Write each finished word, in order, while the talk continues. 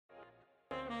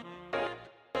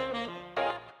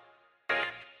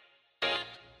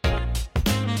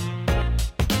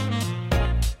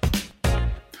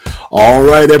All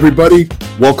right, everybody.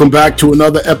 Welcome back to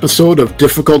another episode of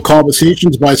Difficult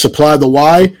Conversations by Supply the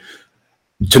Y.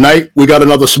 Tonight, we got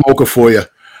another smoker for you.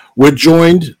 We're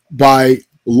joined by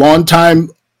longtime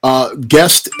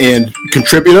guest and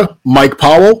contributor, Mike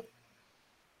Powell,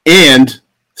 and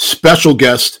special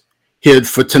guest here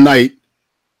for tonight,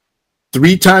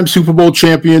 three-time Super Bowl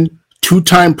champion,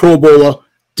 two-time Pro Bowler,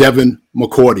 Devin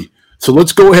McCourty. So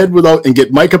let's go ahead and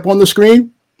get Mike up on the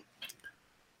screen.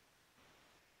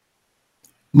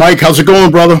 Mike, how's it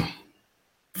going, brother?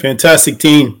 Fantastic,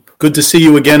 team. Good to see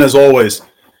you again, as always.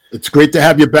 It's great to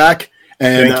have you back,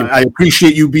 and I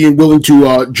appreciate you being willing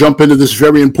to jump into this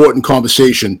very important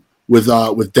conversation with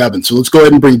Devin. So let's go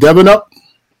ahead and bring Devin up.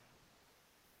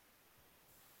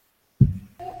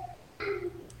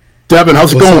 Devin,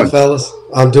 how's it going? What's up, fellas?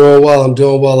 I'm doing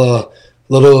well.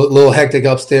 Little hectic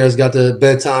upstairs. Got the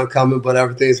bedtime coming, but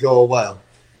everything's going well.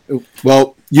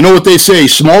 Well, you know what they say: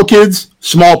 small kids,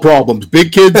 small problems;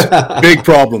 big kids, big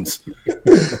problems.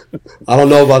 I don't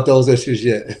know about those issues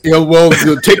yet. Well,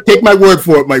 take my word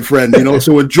for it, my friend.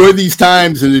 So enjoy these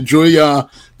times and enjoy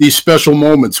these special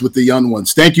moments with the young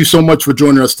ones. Thank you so much for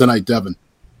joining us tonight, Devin.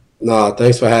 No,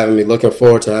 thanks for having me. Looking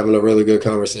forward to having a really good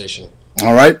conversation.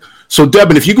 All right. So,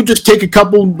 Devin, if you could just take a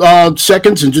couple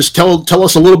seconds and just tell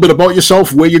us a little bit about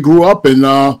yourself, where you grew up, and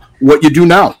what you do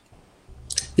now.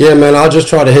 Yeah, man, I'll just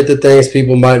try to hit the things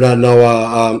people might not know.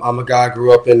 I'm a guy who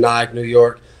grew up in Nyack, New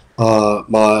York.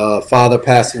 My father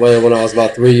passed away when I was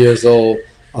about 3 years old,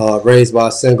 raised by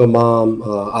a single mom.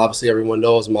 Obviously, everyone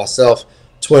knows myself,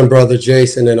 twin brother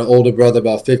Jason, and an older brother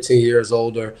about 15 years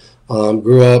older.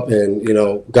 Grew up and,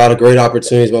 got a great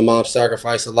opportunities. My mom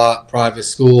sacrificed a lot, private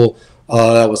school.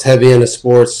 That was heavy into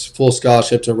sports, full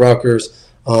scholarship to Rutgers,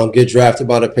 get drafted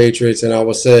by the Patriots, and I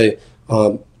would say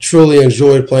truly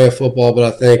enjoyed playing football. But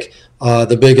I think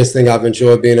the biggest thing I've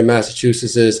enjoyed being in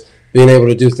Massachusetts is being able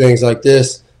to do things like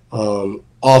this,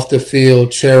 off the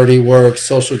field, charity work,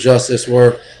 social justice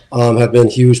work, have been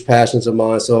huge passions of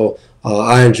mine. So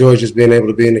I enjoy just being able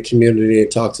to be in the community and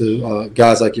talk to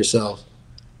guys like yourself.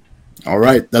 All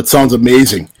right, that sounds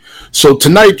amazing. So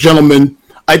tonight, gentlemen,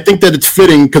 I think that it's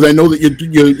fitting because I know that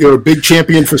you're a big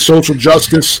champion for social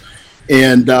justice,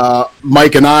 and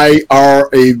Mike and I are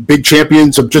a big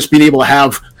champions of just being able to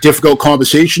have difficult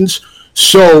conversations.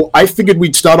 So I figured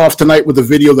we'd start off tonight with a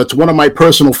video that's one of my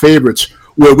personal favorites,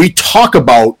 where we talk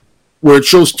about where it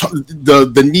shows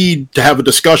the need to have a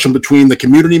discussion between the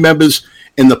community members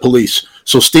and the police.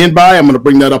 So stand by. I'm going to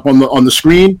bring that up on the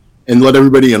screen and let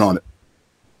everybody in on it.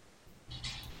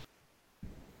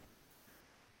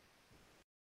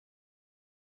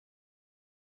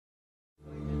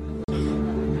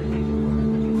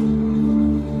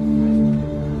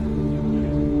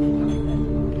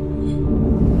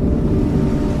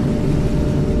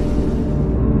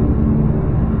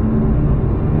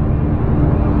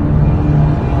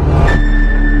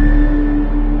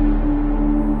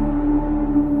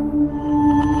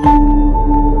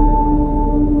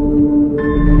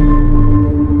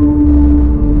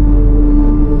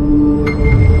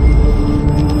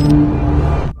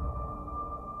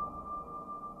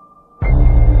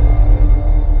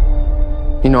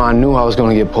 I knew I was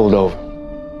going to get pulled over.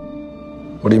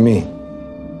 What do you mean?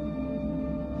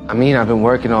 I've been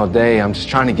working all day. I'm just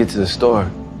trying to get to the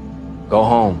store, go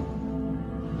home.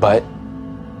 But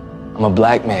I'm a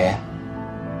black man.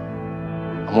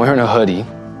 I'm wearing a hoodie.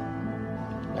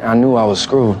 And I knew I was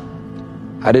screwed.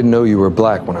 I didn't know you were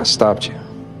black when I stopped you.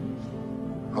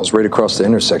 I was right across the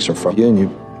intersection from you, and you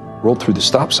rolled through the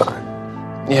stop sign.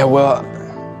 Yeah, well,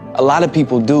 a lot of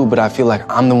people do, but I feel like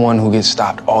I'm the one who gets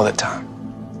stopped all the time.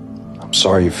 I'm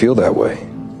sorry you feel that way.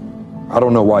 I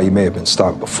don't know why you may have been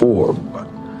stopped before, but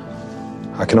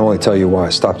I can only tell you why I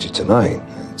stopped you tonight.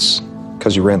 It's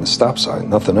because you ran the stop sign,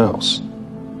 nothing else.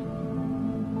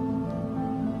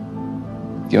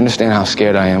 Do you understand how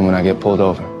scared I am when I get pulled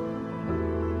over?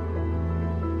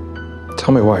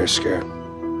 Tell me why you're scared.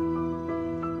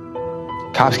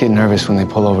 Cops get nervous when they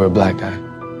pull over a black guy.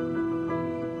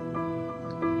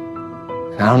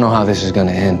 And I don't know how this is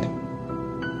gonna end.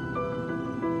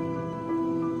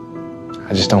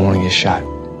 I just don't want to get shot.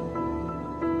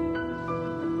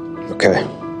 Okay,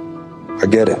 I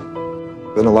get it.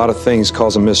 Been a lot of things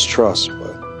causing mistrust,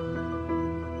 but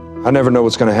I never know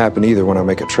what's going to happen either when I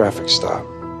make a traffic stop.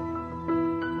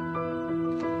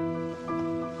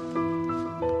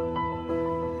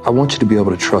 I want you to be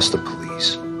able to trust the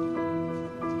police,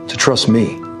 to trust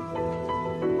me.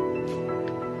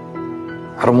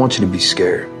 I don't want you to be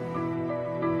scared.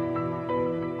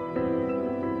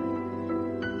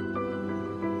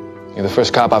 You're the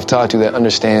first cop I've talked to that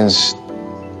understands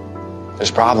there's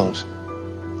problems.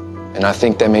 And I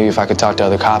think that maybe if I could talk to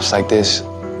other cops like this,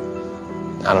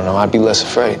 I don't know, I'd be less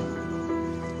afraid.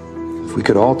 If we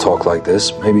could all talk like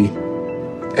this, maybe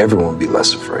everyone would be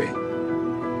less afraid.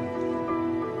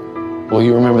 Will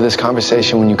you remember this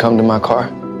conversation when you come to my car?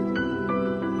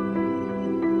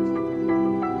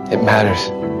 It matters.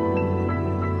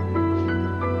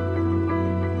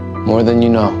 More than you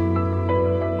know.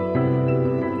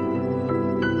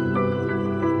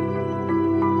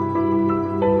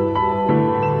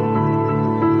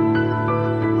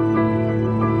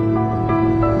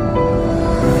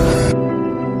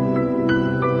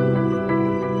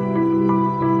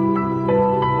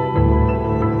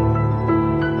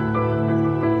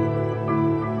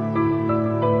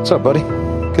 What's up, buddy?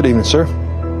 Good evening, sir.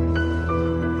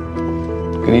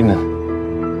 Good evening.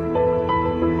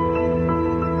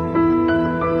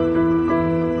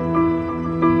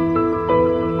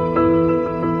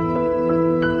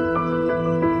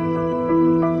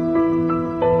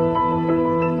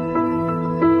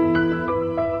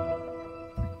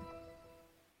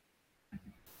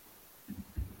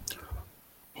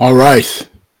 All right.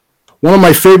 One of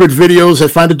my favorite videos. I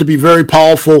find it to be very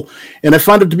powerful, and I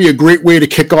find it to be a great way to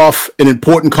kick off an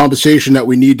important conversation that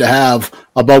we need to have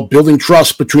about building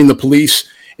trust between the police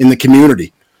and the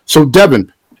community. So,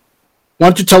 Devin, why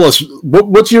don't you tell us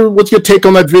what's your take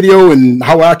on that video, and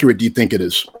how accurate do you think it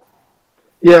is?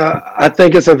 Yeah, I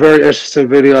think it's a very interesting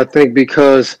video. I think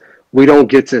because we don't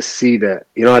get to see that.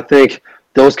 I think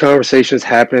those conversations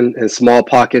happen in small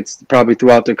pockets probably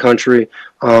throughout the country,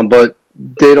 but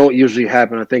they don't usually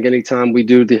happen. I think anytime we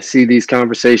do see these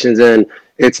conversations and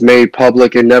it's made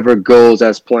public, it never goes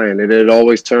as planned. It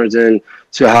always turns into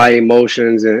high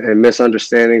emotions and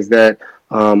misunderstandings that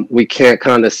we can't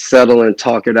kind of settle and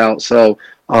talk it out. So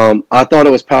I thought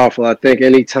it was powerful. I think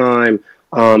anytime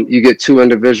you get two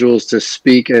individuals to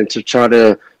speak and to try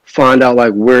to find out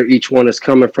like where each one is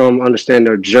coming from, understand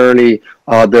their journey,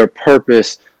 their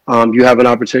purpose, you have an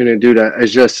opportunity to do that.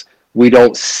 It's just we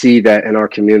don't see that in our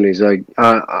communities. Like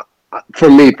for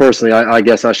me personally, I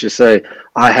guess I should say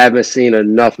I haven't seen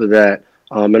enough of that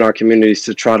in our communities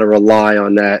to try to rely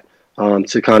on that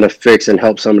to kind of fix and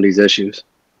help some of these issues.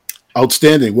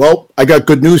 Outstanding. Well, I got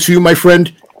good news for you, my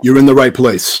friend. You're in the right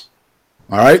place.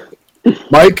 All right.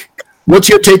 Mike, what's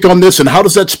your take on this, and how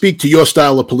does that speak to your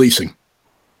style of policing?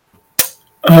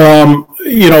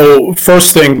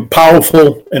 First thing,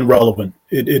 powerful and relevant.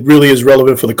 It really is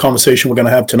relevant for the conversation we're going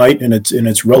to have tonight, and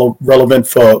it's relevant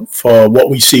for what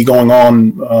we see going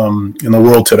on in the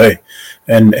world today.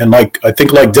 And like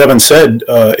Devin said,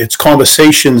 it's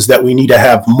conversations that we need to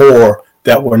have more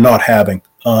that we're not having.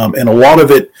 And a lot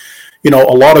of it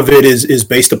is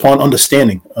based upon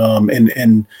understanding.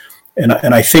 And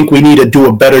I think we need to do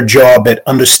a better job at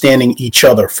understanding each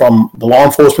other from the law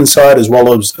enforcement side as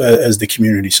well as the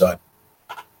community side.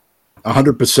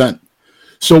 100%.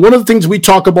 So one of the things we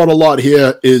talk about a lot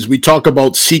here is we talk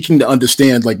about seeking to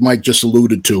understand, like Mike just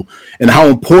alluded to, and how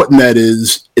important that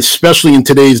is, especially in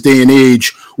today's day and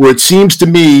age, where it seems to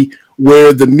me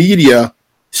where the media,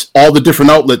 all the different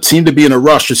outlets seem to be in a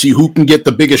rush to see who can get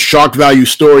the biggest shock value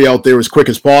story out there as quick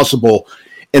as possible,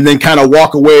 and then kind of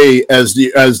walk away as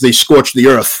they scorch the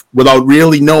earth without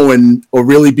really knowing or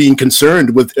really being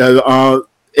concerned with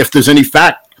if there's any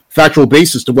factual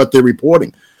basis to what they're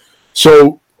reporting.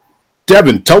 So,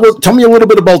 Devin, tell me a little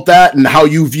bit about that and how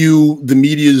you view the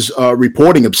media's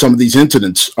reporting of some of these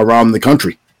incidents around the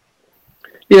country.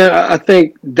 Yeah, I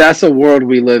think that's a world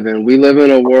we live in. We live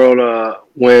in a world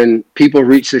when people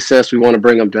reach success, we want to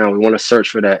bring them down. We want to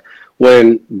search for that.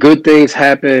 When good things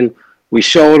happen, we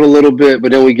show it a little bit,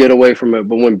 but then we get away from it.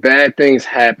 But when bad things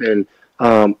happen,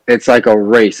 it's like a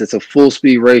race. It's a full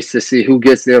speed race to see who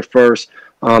gets there first.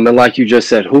 And like you just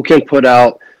said, who can put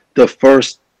out the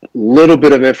first little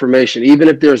bit of information, even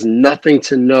if there's nothing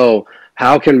to know.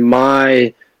 How can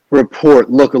my report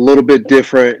look a little bit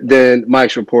different than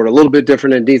Mike's report, a little bit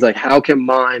different than Dean's? Like, how can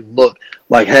mine look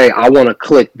like, hey, I want to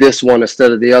click this one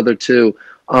instead of the other two?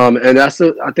 And I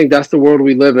think that's the world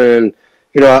we live in.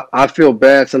 I feel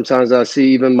bad sometimes. I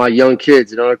see even my young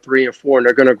kids, 3 and 4, and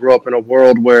they're going to grow up in a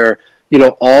world where,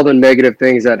 all the negative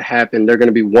things that happen, they're going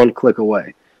to be one click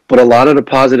away. But a lot of the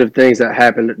positive things that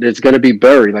happen, it's going to be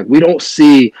buried. Like, we don't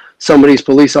see some of these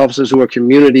police officers who are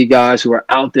community guys who are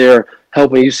out there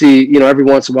helping. You see, every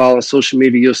once in a while on social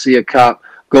media, you'll see a cop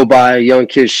go buy a young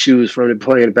kid's shoes from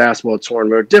playing a basketball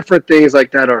tournament, or different things like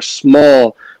that are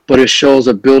small, but it shows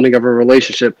a building of a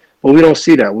relationship. But we don't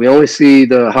see that. We only see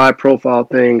the high profile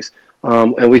things,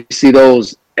 and we see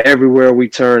those everywhere we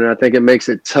turn. And I think it makes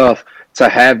it tough to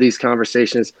have these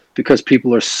conversations because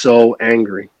people are so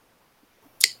angry.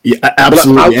 Yeah,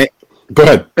 absolutely. Go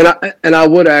ahead. And I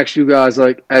would ask you guys,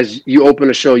 like, as you open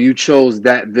the show, you chose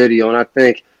that video, and I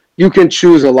think you can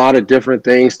choose a lot of different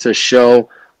things to show,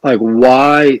 like,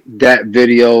 why that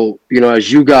video,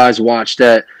 as you guys watch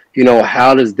that,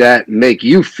 how does that make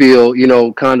you feel,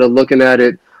 kind of looking at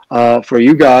it for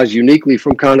you guys uniquely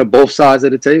from kind of both sides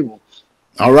of the table.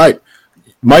 All right.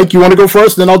 Mike, you want to go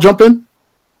first, then I'll jump in?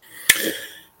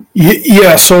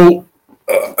 Yeah, so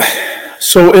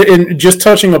in just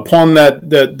touching upon that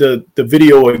the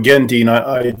video again, Dean,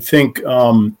 I think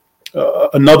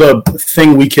another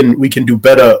thing we can do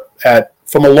better at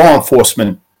from a law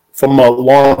enforcement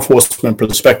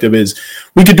perspective is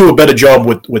we could do a better job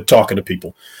with talking to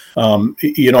people.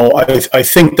 I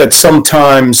think that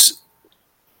sometimes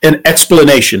an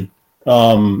explanation,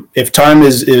 if time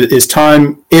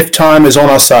is on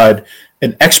our side,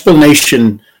 an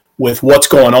explanation with what's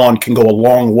going on can go a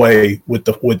long way with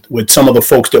some of the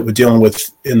folks that we're dealing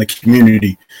with in the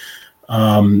community.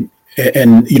 So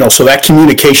that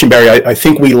communication barrier, I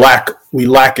think we lack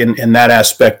in that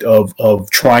aspect of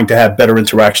trying to have better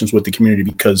interactions with the community,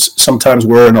 because sometimes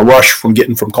we're in a rush from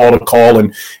getting from call to call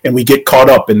and we get caught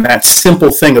up in that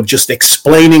simple thing of just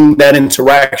explaining that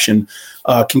interaction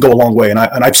can go a long way. And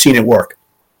I've seen it work.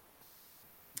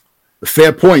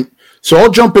 Fair point. So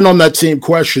I'll jump in on that same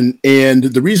question. And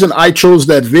the reason I chose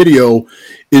that video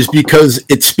is because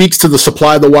it speaks to the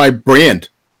Supply the Why brand.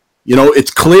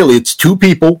 It's two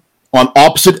people on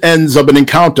opposite ends of an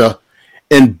encounter,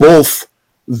 and both,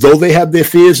 though they have their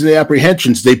fears and their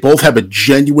apprehensions, they both have a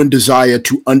genuine desire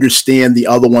to understand the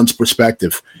other one's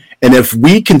perspective. And if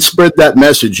we can spread that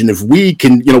message, and if we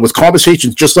can, with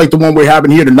conversations just like the one we're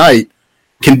having here tonight,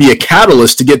 can be a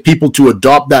catalyst to get people to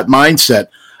adopt that mindset,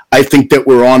 I think that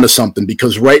we're on to something,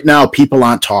 because right now people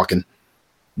aren't talking.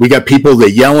 We got people, they're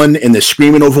yelling and they're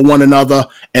screaming over one another,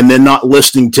 and they're not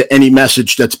listening to any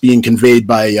message that's being conveyed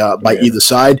by either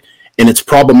side. And it's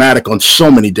problematic on so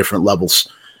many different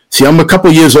levels. See, I'm a couple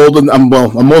years older. I'm more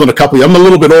than a couple. I'm a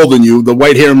little bit older than you. The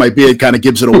white hair in my beard kind of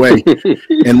gives it away.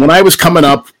 And when I was coming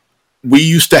up, we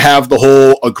used to have the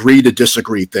whole agree to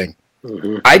disagree thing.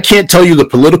 Mm-hmm. I can't tell you the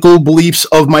political beliefs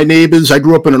of my neighbors. I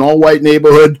grew up in an all-white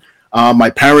neighborhood. My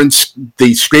parents,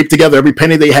 they scraped together every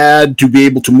penny they had to be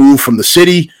able to move from the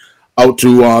city out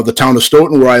to the town of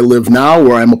Stoughton, where I live now,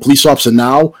 where I'm a police officer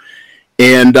now.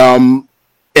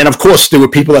 And of course, there were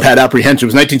people that had apprehensions. It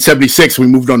was 1976, we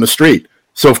moved on the street.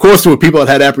 So, of course, there were people that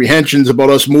had apprehensions about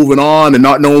us moving on and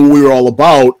not knowing what we were all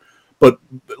about. But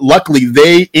luckily,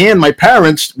 they and my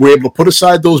parents were able to put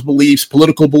aside those beliefs,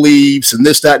 political beliefs, and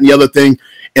this, that, and the other thing.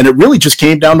 And it really just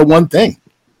came down to one thing: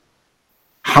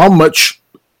 how much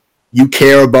you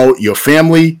care about your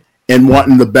family and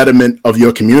wanting the betterment of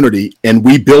your community. And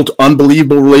we built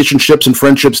unbelievable relationships and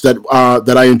friendships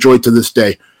that I enjoy to this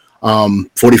day,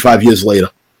 45 years later.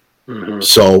 Mm-hmm.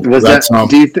 So do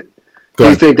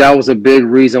you think that was a big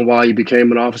reason why you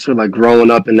became an officer, like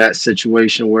growing up in that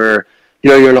situation where,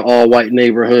 you're in an all-white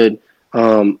neighborhood,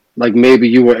 like maybe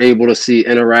you were able to see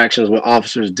interactions with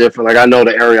officers different? Like, I know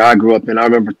the area I grew up in, I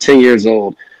remember 10 years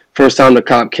old, first time the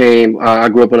cop came. I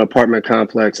grew up in an apartment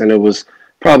complex, and it was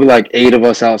probably like 8 of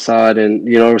us outside, and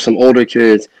there were some older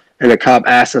kids, and the cop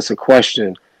asked us a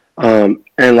question, and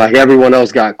like everyone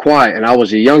else got quiet, and I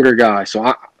was a younger guy,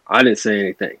 so I didn't say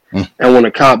anything. And when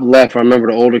the cop left, I remember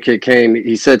the older kid came.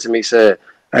 He said to me,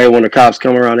 "Hey, when the cops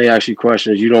come around, they ask you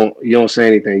questions. You don't say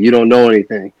anything. You don't know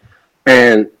anything."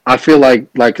 And I feel like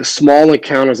small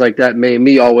encounters like that made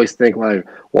me always think like,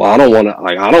 well, I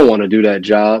don't want to do that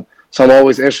job. So I'm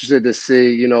always interested to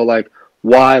see,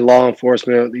 why law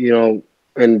enforcement,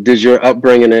 and does your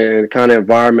upbringing and kind of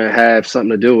environment have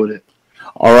something to do with it?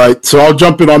 All right. So I'll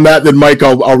jump in on that. Then, Mike,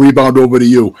 I'll rebound over to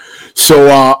you. So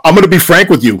I'm going to be frank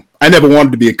with you. I never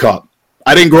wanted to be a cop.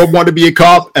 I didn't grow up wanting to be a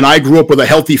cop, and I grew up with a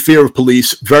healthy fear of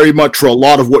police, very much for a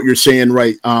lot of what you're saying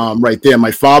right there.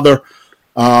 My father,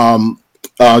 to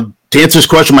answer this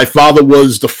question, my father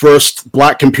was the first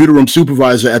black computer room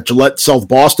supervisor at Gillette, South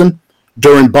Boston,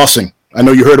 during busing. I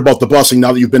know you heard about the busing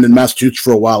now that you've been in Massachusetts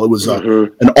for a while. It was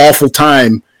an awful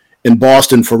time in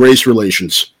Boston for race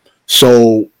relations.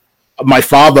 So my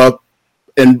father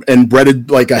bred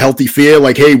like a healthy fear,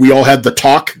 like, hey, we all had the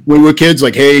talk when we were kids,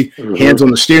 like, hey, hands on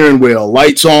the steering wheel,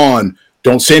 lights on,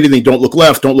 don't say anything, don't look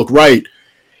left, don't look right.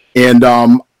 And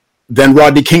then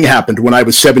Rodney King happened when I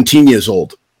was 17 years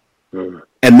old.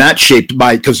 And that shaped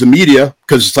because the media,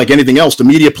 because it's like anything else, the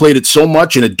media played it so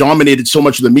much and it dominated so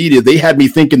much of the media, they had me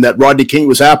thinking that Rodney King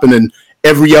was happening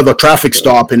every other traffic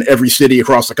stop in every city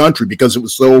across the country because it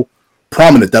was so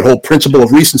prominent, that whole principle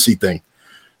of recency thing.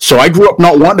 So I grew up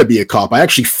not wanting to be a cop. I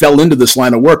actually fell into this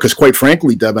line of work because, quite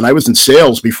frankly, Devin, I was in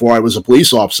sales before I was a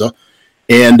police officer.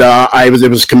 and it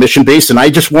was commission based, and I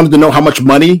just wanted to know how much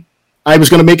money I was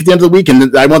going to make at the end of the week,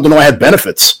 and I wanted to know I had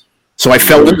benefits. So I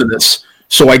fell into this.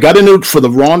 So I got into it for the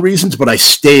wrong reasons, but I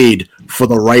stayed for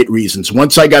the right reasons.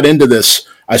 Once I got into this,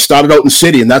 I started out in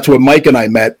city, and that's where Mike and I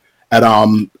met at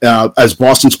as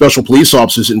Boston Special Police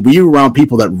Officers, and we were around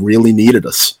people that really needed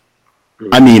us.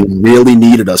 I mean, really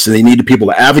needed us, and they needed people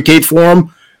to advocate for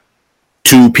them,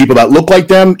 to people that look like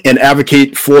them, and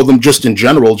advocate for them just in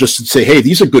general, just to say, hey,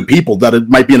 these are good people that it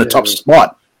might be in a tough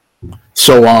spot.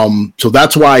 So so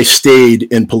that's why I stayed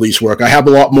in police work. I have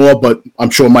a lot more, but I'm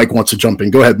sure Mike wants to jump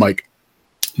in. Go ahead, Mike.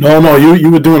 No,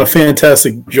 you were doing a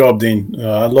fantastic job, Dean.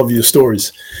 I love your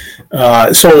stories.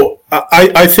 So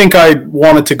I think I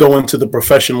wanted to go into the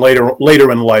profession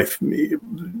later in life,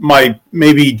 my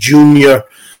maybe junior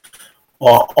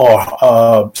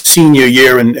or senior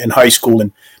year in high school,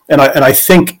 and I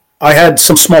think I had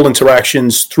some small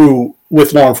interactions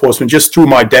with law enforcement just through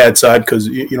my dad's side, because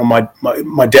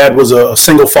my dad was a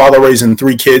single father raising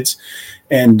 3 kids,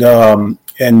 and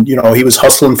he was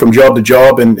hustling from job to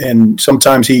job, and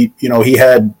sometimes he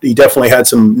definitely had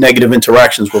some negative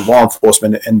interactions with law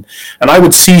enforcement, and I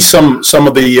would see some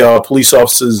of the police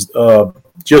officers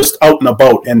just out and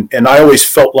about, and I always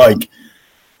felt like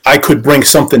I could bring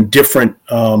something different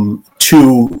to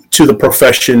the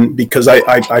profession, because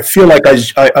I feel like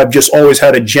I've just always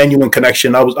had a genuine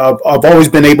connection. I've always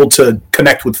been able to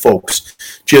connect with folks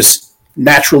just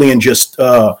naturally and just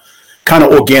kind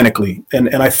of organically,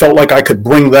 and I felt like I could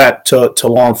bring that to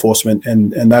law enforcement,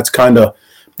 and that's kind of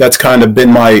been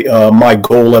my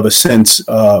goal ever since,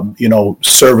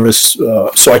 service.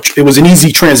 It was an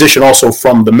easy transition also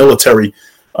from the military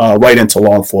right into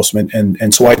law enforcement,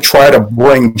 and so I try to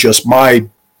bring just my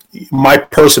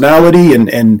personality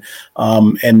and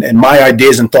my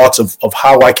ideas and thoughts of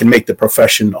how I can make the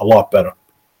profession a lot better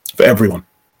for everyone.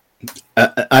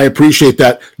 I appreciate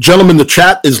that. Gentlemen, the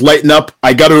chat is lighting up.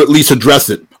 I got to at least address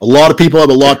it. A lot of people have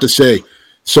a lot to say.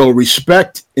 So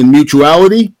respect and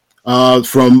mutuality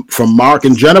from Mark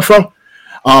and Jennifer.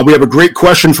 We have a great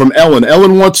question from Ellen.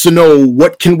 Ellen wants to know,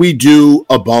 what can we do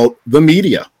about the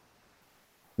media?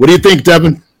 What do you think,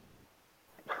 Devin?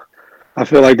 I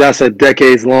feel like that's a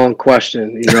decades-long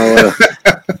question. Do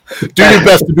your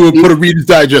best to put a Reader's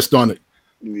Digest on it.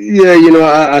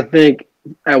 Yeah, I think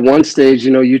at one stage,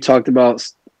 you talked about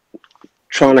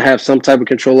trying to have some type of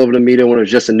control over the media when it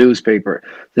was just a newspaper.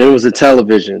 Then it was the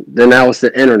television. Then now it's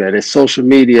the internet. It's social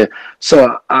media.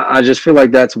 So I just feel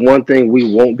like that's one thing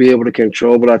we won't be able to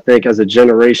control. But I think as a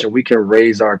generation, we can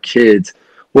raise our kids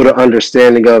with an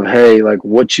understanding of, hey, like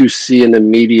what you see in the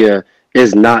media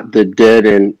is not the dead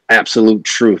and absolute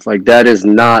truth. Like that is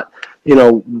not,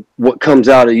 what comes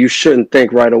out of, you shouldn't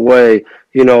think right away,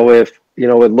 if,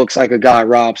 it looks like a guy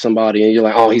robbed somebody and you're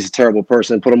like, oh, he's a terrible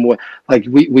person, put him away. Like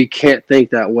we can't think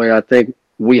that way. I think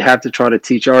we have to try to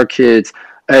teach our kids,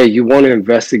 hey, you want to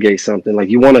investigate something, like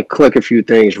you want to click a few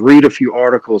things, read a few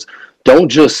articles. Don't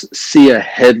just see a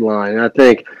headline. And I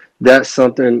think that's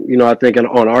something, I think on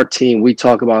our team, we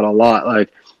talk about a lot.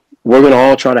 Like, we're going to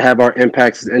all try to have our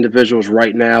impacts as individuals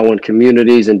right now in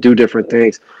communities and do different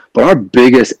things. But our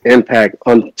biggest impact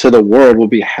to the world will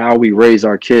be how we raise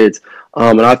our kids.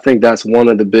 And I think that's one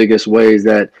of the biggest ways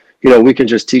that, we can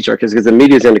just teach our kids, because the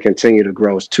media is going to continue to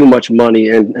grow. It's too much money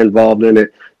involved in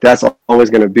it. That's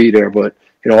always going to be there. But,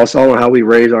 it's all on how we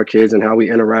raise our kids and how we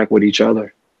interact with each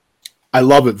other. I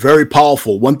love it. Very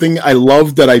powerful. One thing I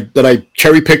love that I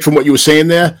cherry picked from what you were saying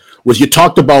there was you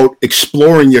talked about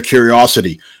exploring your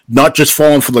curiosity, not just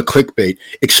falling for the clickbait.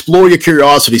 Explore your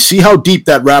curiosity. See how deep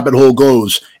that rabbit hole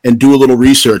goes and do a little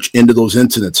research into those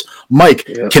incidents. Mike,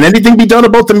 Can anything be done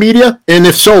about the media? And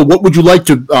if so, what would you like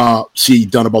to see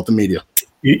done about the media?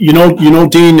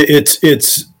 Dean,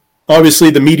 it's obviously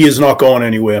the media is not going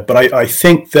anywhere, but I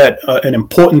think that an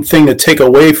important thing to take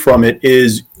away from it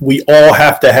is we all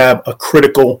have to have a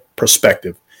critical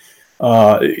perspective.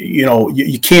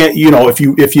 You can't,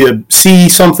 if you see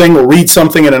something or read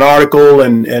something in an article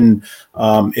and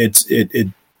it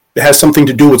has something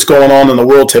to do with what's going on in the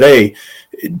world today,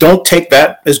 don't take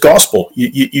that as gospel.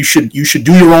 You should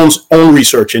do your own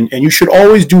research, and you should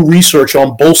always do research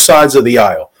on both sides of the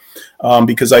aisle.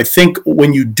 Because I think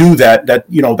when you do that,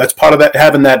 that's part of that,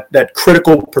 having that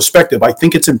critical perspective. I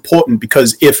think it's important,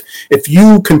 because if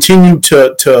you continue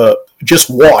to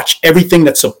just watch everything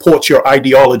that supports your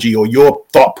ideology or your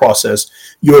thought process,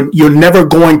 you're never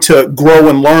going to grow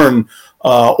and learn,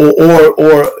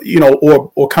 or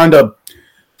kind of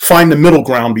find the middle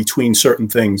ground between certain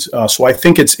things. So I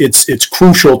think it's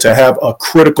crucial to have a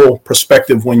critical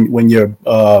perspective when you're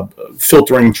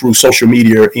filtering through social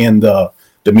media and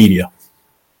the media.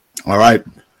 All right.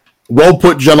 Well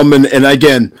put, gentlemen. And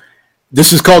again,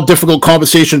 this is called Difficult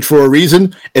Conversations for a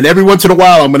reason. And every once in a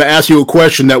while, I'm going to ask you a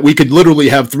question that we could literally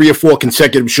have 3 or 4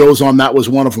 consecutive shows on. That was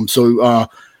one of them. So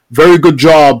very good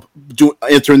job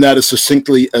answering that as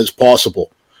succinctly as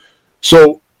possible.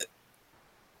 So,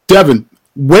 Devin,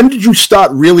 when did you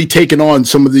start really taking on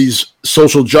some of these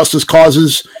social justice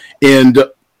causes? And,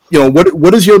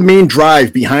 what is your main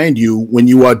drive behind you when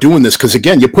you are doing this? Because,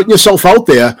 again, you're putting yourself out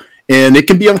there, and it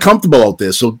can be uncomfortable out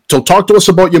there. So talk to us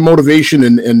about your motivation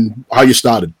and how you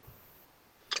started.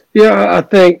 Yeah, I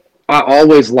think I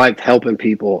always liked helping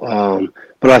people.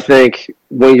 But I think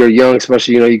when you're young,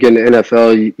 especially, you get in the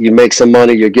NFL, you make some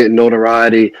money, you're getting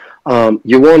notoriety.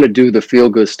 You want to do the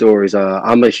feel-good stories.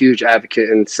 I'm a huge advocate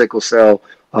in sickle cell,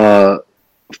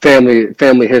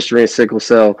 family history in sickle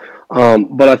cell.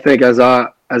 But I think as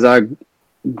I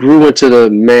grew into the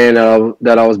man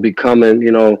that I was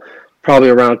becoming, probably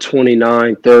around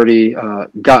 29, 30,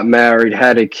 got married,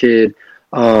 had a kid.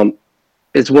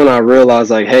 It's when I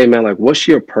realized, like, hey, man, like, what's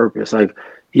your purpose? Like,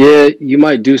 yeah, you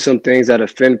might do some things that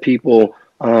offend people.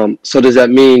 So does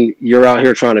that mean you're out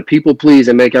here trying to people please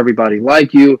and make everybody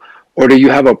like you? Or do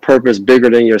you have a purpose bigger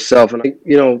than yourself? And,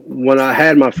 when I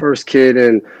had my first kid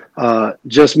and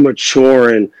just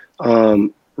maturing,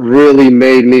 really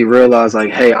made me realize, like,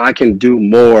 hey, I can do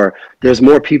more. There's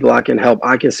more people I can help.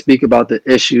 I can speak about the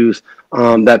issues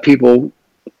that people,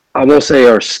 I won't say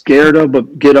are scared of,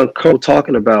 but get uncomfortable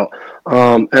talking about.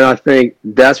 And I think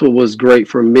that's what was great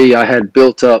for me. I had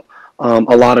built up a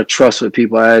lot of trust with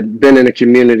people. I had been in the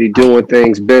community doing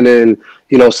things, been in,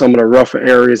 some of the rougher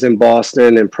areas in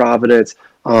Boston and Providence.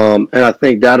 And I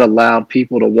think that allowed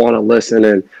people to want to listen.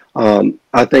 And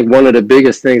I think one of the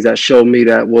biggest things that showed me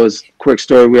that was, quick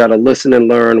story, we had a listen and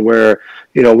learn where,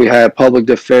 we had public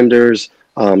defenders,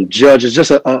 judges,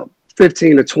 just a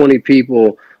 15 to 20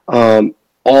 people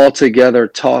all together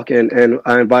talking. And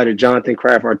I invited Jonathan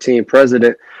Kraft, our team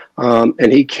president,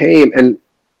 and he came and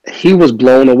he was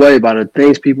blown away by the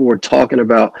things people were talking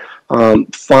about,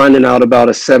 finding out about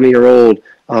a 7-year-old,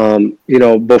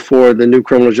 before the new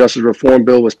criminal justice reform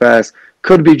bill was passed,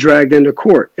 could be dragged into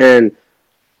court. And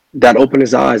that opened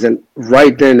his eyes. And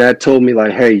right then that told me,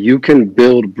 like, hey, you can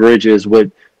build bridges with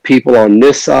people on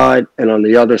this side and on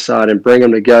the other side and bring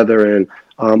them together. And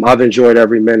I've enjoyed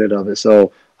every minute of it.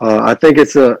 So I think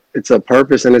it's a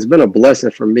purpose, and it's been a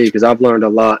blessing for me because I've learned a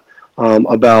lot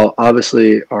about,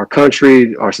 obviously, our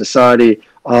country, our society,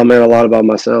 and a lot about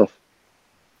myself.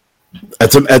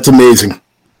 That's amazing.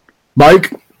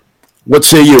 Mike, what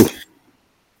say you?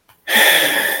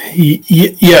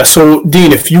 Yeah. So,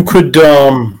 Dean, if you could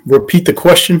repeat the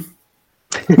question.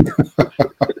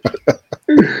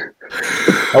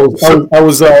 I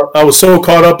was so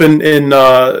caught up in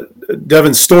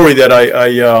Devin's story that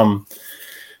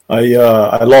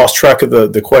I lost track of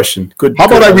the question. Good. How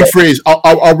about I rephrase?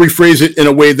 I'll rephrase it in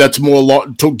a way that's more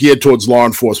geared towards law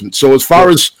enforcement. So, as far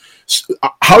as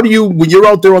how do you, when you're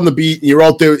out there on the beat, you're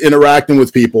out there interacting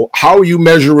with people, how are you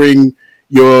measuring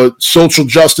your social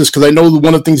justice? Because I know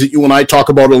one of the things that you and I talk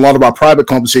about in a lot of our private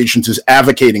conversations is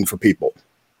advocating for people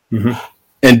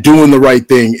and doing the right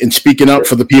thing and speaking up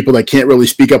for the people that can't really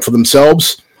speak up for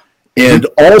themselves. And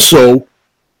also,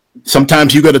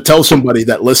 sometimes you got to tell somebody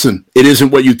that, listen, it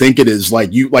isn't what you think it is. I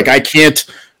can't,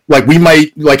 we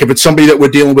might, if it's somebody that we're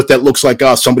dealing with that looks like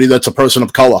us, somebody that's a person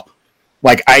of color,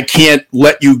 I can't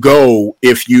let you go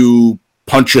if you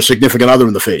punch your significant other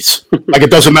in the face.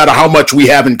 It doesn't matter how much we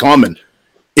have in common.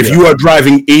 If you are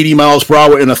driving 80 miles per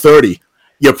hour in a 30,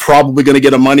 you're probably going to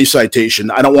get a money citation.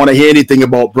 I don't want to hear anything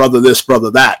about brother this, brother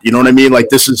that. You know what I mean?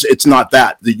 It's not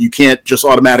that you can't just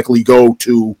automatically go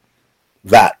to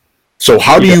that. So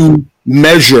how do you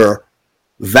measure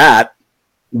that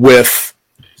with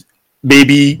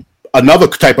maybe another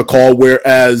type of call?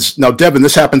 Whereas now, Devin,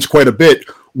 this happens quite a bit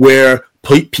where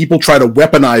people try to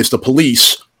weaponize the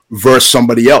police versus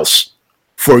somebody else.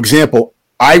 For example,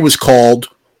 I was called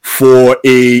for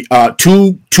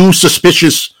two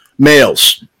suspicious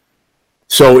males.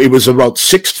 So it was about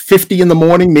 6:50 in the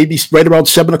morning, maybe right around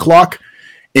 7 o'clock.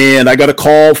 And I got a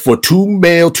call for two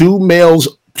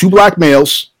black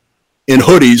males in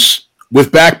hoodies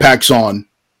with backpacks on,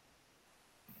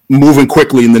 moving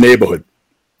quickly in the neighborhood.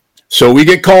 So we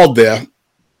get called there.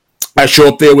 I show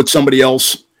up there with somebody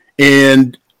else,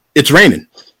 and it's raining.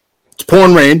 It's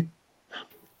pouring rain.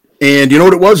 And you know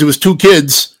what it was? It was 2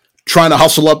 kids trying to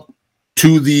hustle up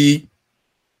to the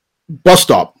bus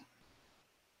stop.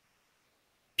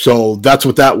 So that's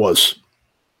what that was.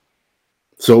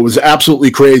 So it was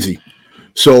absolutely crazy.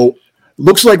 So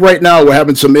looks like right now we're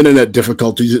having some internet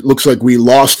difficulties. It looks like we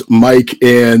lost Mike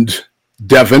and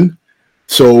Devin.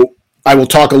 So I will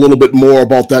talk a little bit more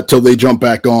about that till they jump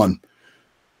back on.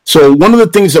 So one of the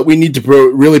things that we need to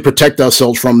really protect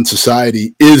ourselves from in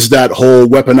society is that whole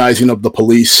weaponizing of the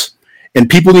police. And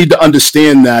people need to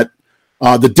understand that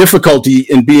the difficulty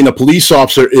in being a police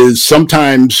officer is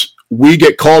sometimes we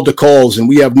get called to calls and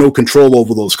we have no control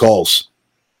over those calls.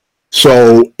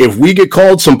 So if we get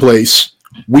called someplace,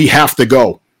 we have to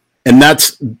go. And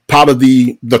that's part of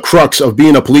the crux of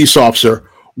being a police officer,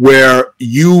 where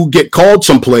you get called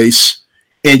someplace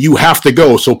and you have to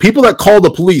go. So people that call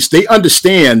the police, they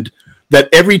understand that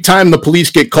every time the police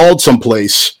get called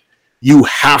someplace, you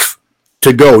have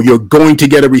to go. You're going to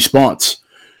get a response.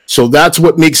 So that's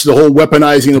what makes the whole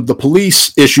weaponizing of the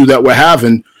police issue that we're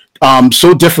having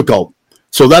so difficult.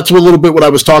 So that's a little bit what I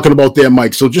was talking about there,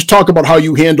 Mike. So just talk about how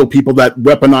you handle people that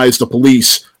weaponize the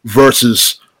police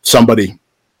versus somebody.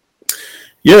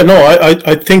 Yeah, no,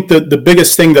 I think that the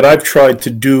biggest thing that I've tried to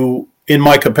do in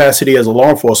my capacity as a law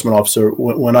enforcement officer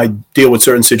when I deal with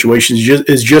certain situations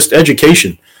is just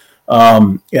education.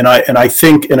 And I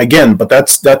think, and again, but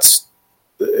that's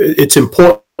it's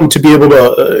important to be able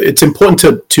to, it's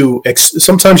important to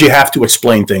sometimes you have to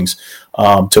explain things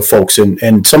to folks,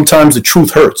 and sometimes the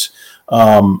truth hurts.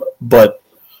 But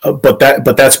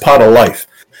that's part of life.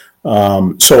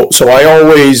 So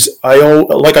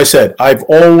like I said, I've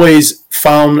always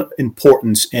found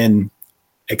importance in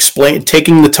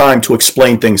taking the time to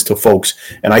explain things to folks.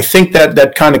 And I think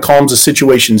that kind of calms the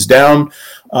situations down.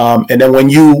 And then when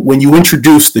you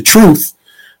introduce the truth,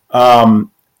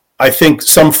 I think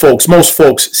most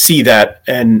folks see that,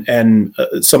 and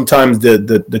sometimes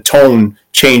the tone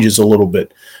changes a little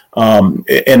bit.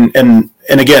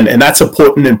 And again, and that's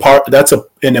important in part. That's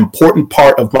an important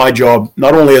part of my job,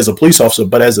 not only as a police officer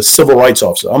but as a civil rights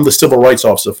officer. I'm the civil rights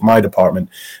officer for my department,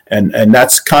 and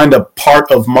that's kind of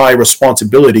part of my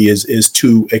responsibility is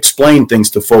to explain things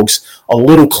to folks a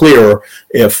little clearer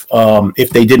if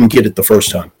they didn't get it the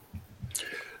first time.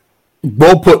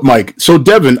 Well put, Mike. So,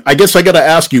 Devin, I guess I got to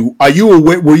ask you: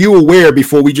 were you aware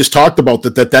before we just talked about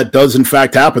that does in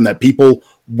fact happen? That people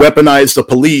weaponize the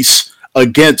police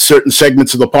against certain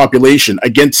segments of the population,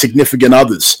 against significant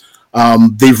others.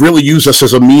 They've really used us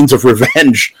as a means of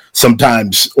revenge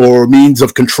sometimes, or means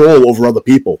of control over other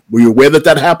people. Were you aware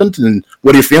that happened, and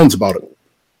what are your feelings about it?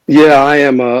 Yeah, I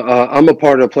am. I'm a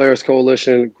part of the Players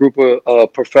Coalition, group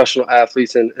of professional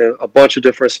athletes in a bunch of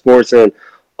different sports, and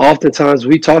oftentimes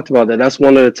we talked about that. That's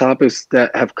one of the topics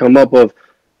that have come up of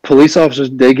police officers.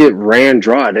 They get ran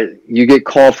dry. You get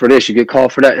called for this, you get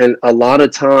called for that, and a lot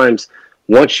of times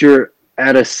once you're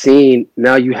at a scene,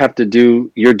 now you have to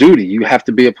do your duty. You have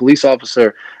to be a police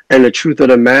officer. And the truth of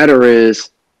the matter is,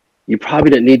 you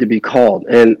probably didn't need to be called.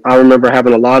 And I remember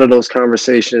having a lot of those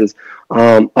conversations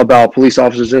about police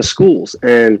officers in schools.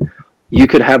 And you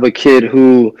could have a kid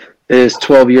who is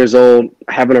 12 years old,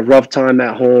 having a rough time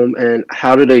at home. And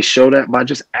how do they show that? By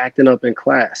just acting up in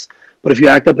class. But if you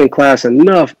act up in class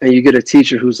enough and you get a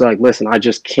teacher who's like, listen, I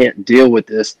just can't deal with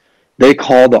this, they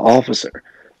call the officer.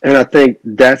 And I think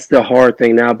that's the hard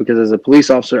thing now, because as a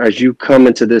police officer, as you come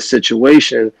into this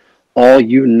situation, all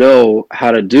you know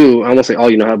how to do, I won't say all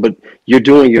you know how, but you're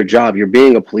doing your job. You're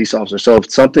being a police officer. So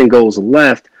if something goes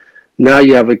left, now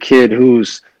you have a kid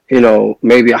who's,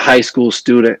 maybe a high school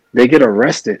student, they get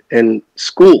arrested in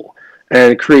school,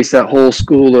 and it creates that whole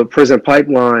school or prison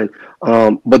pipeline.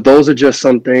 But those are just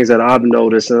some things that I've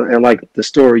noticed. And like the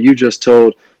story you just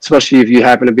told, especially if you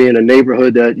happen to be in a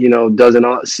neighborhood that,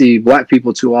 doesn't see black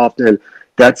people too often,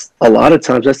 that's a lot of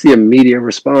times that's the immediate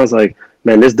response. Like,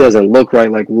 man, this doesn't look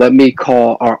right. Like, let me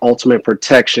call our ultimate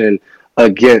protection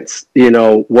against,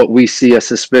 what we see as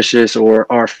suspicious or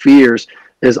our fears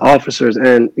as officers.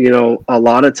 And, a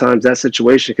lot of times that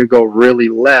situation could go really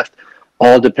left,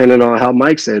 all depending on how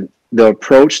Mike said. The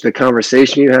approach, the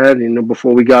conversation you had,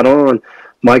 before we got on,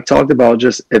 Mike talked about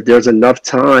just if there's enough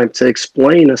time to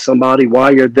explain to somebody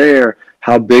why you're there,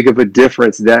 how big of a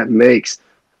difference that makes.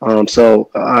 So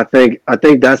I think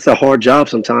that's a hard job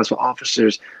sometimes for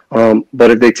officers. But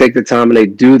if they take the time and they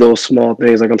do those small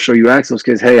things, like I'm sure you ask those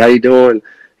kids, hey, how you doing?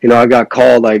 I got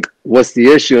called, like, what's the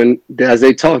issue? And as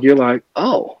they talk, you're like,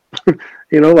 oh,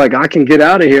 like I can get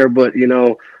out of here. But,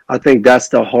 I think that's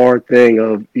the hard thing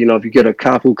of, if you get a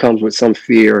cop who comes with some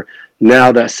fear, now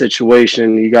that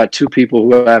situation, you got two people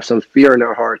who have some fear in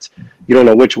their hearts. You don't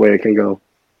know which way it can go.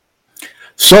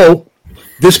 So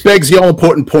this begs the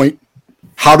all-important point.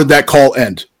 How did that call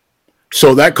end?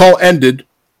 So that call ended.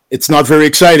 It's not very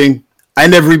exciting. I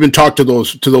never even talked to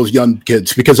those young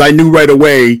kids because I knew right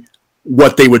away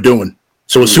what they were doing.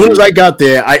 So as soon as I got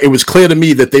there, it was clear to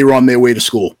me that they were on their way to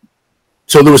school.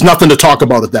 So there was nothing to talk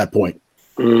about at that point.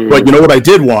 But you know what I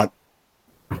did want?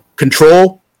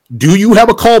 Control, Do you have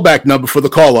a callback number for the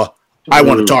caller? I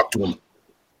want to talk to him.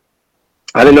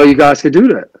 I didn't know you guys could do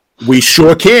that. We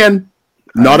sure can.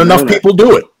 Not enough people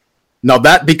do it. Now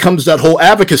that becomes that whole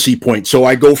advocacy point. So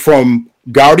I go from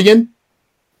guardian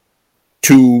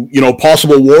to,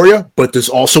 possible warrior, but there's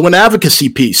also an advocacy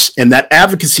piece. And that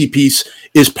advocacy piece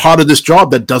is part of this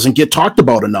job that doesn't get talked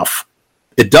about enough.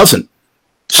 It doesn't.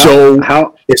 So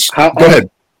go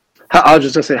ahead. I was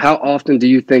just going to say, how often do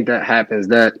you think that happens?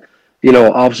 That,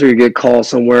 officer, you get called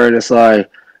somewhere and it's like,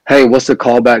 hey, what's the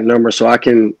callback number so I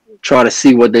can try to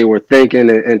see what they were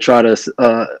thinking and try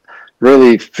to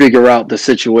really figure out the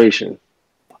situation?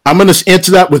 I'm going to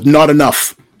answer that with not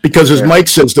enough, because as Mike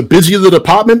says, the busier the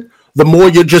department, the more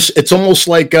it's almost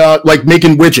like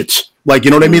making widgets. Like,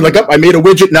 you know what I mean? Like, I made a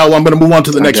widget. Now I'm going to move on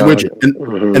to the next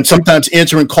widget. And sometimes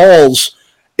answering calls,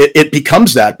 it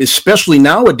becomes that, especially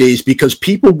nowadays, because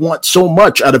people want so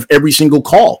much out of every single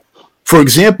call. For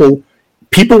example,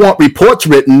 people want reports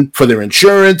written for their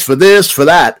insurance, for this, for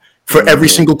that, for every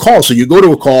single call. So you go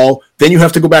to a call, then you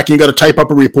have to go back and you got to type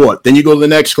up a report. Then you go to the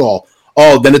next call.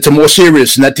 Oh, then it's a more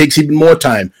serious, and that takes even more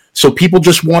time. So people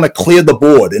just want to clear the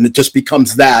board, and it just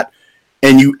becomes that.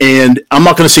 And I'm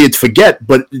not going to say it's forget,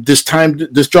 but this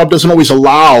job doesn't always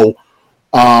allow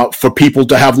for people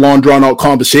to have long, drawn out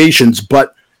conversations.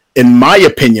 But in my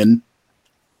opinion,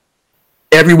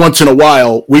 every once in a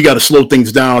while, we got to slow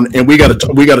things down, and we got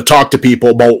to talk to people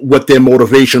about what their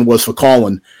motivation was for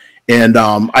calling. And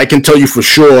I can tell you for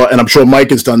sure, and I'm sure Mike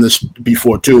has done this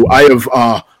before too. I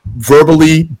have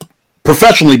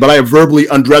professionally, but I have verbally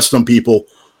undressed some people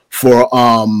for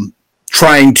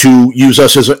trying to use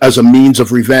us as a means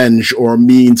of revenge or a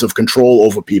means of control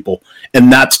over people.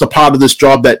 And that's the part of this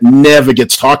job that never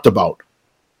gets talked about.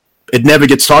 It never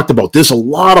gets talked about. There's a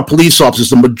lot of police officers,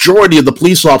 the majority of the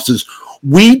police officers,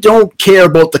 we don't care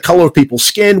about the color of people's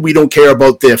skin. We don't care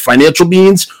about their financial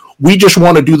means. We just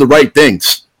want to do the right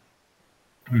things.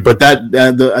 But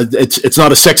it's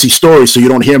not a sexy story, so you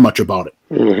don't hear much about it.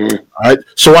 Mm-hmm. All right.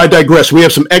 So I digress. We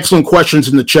have some excellent questions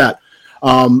in the chat.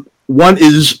 One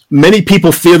is, many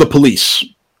people fear the police.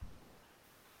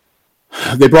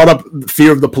 They brought up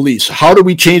fear of the police. How do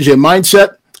we change their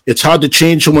mindset? It's hard to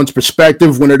change someone's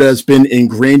perspective when it has been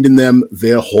ingrained in them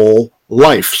their whole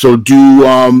life. So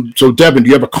Devin, do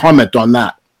you have a comment on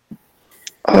that?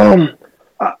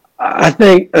 I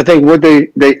think what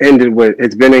they ended with,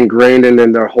 it's been ingrained in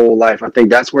them their whole life. I think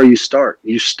that's where you start.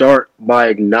 You start by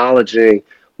acknowledging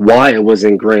why it was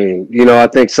ingrained. I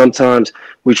think sometimes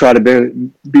we try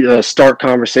to start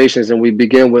conversations and we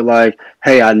begin with like,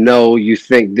 hey, I know you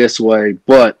think this way,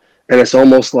 and it's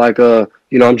almost like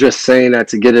I'm just saying that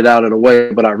to get it out of the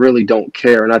way, but I really don't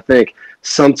care. And I think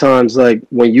sometimes, like,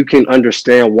 when you can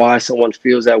understand why someone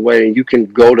feels that way and you can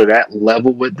go to that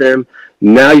level with them,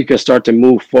 now you can start to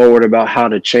move forward about how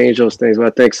to change those things. But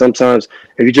I think sometimes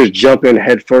if you just jump in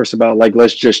head first about like,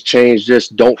 let's just change this,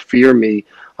 don't fear me,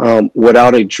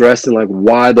 without addressing like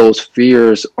why those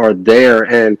fears are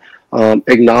there, and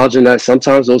acknowledging that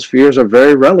sometimes those fears are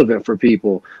very relevant for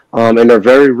people, and they're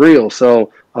very real.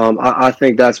 So I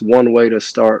think that's one way to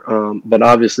start. But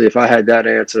obviously, if I had that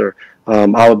answer,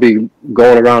 I would be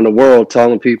going around the world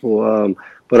telling people.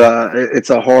 But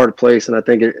it's a hard place, and I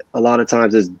think a lot of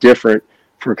times it's different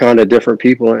for kind of different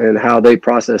people and how they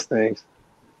process things.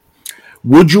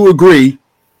 Would you agree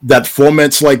that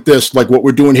formats like this, like what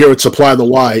we're doing here at Supply the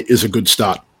Lie, is a good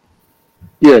start?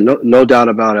 Yeah, no doubt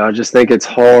about it. I just think it's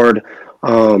hard.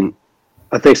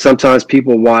 I think sometimes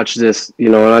people watch this,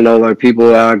 and I know like people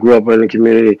that I grew up in the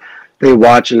community, they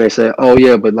watch and they say, oh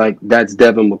yeah, but like that's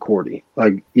Devin McCourty.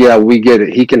 Like, yeah, we get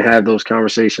it. He can have those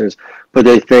conversations, but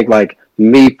they think like,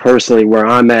 me personally, where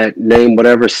I'm at, name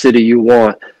whatever city you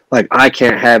want, like I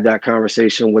can't have that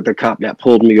conversation with the cop that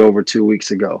pulled me over 2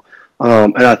 weeks ago.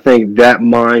 And I think that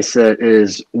mindset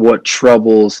is what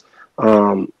troubles,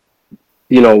 our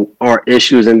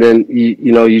issues. And then,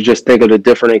 you just think of the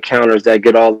different encounters that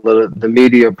get all the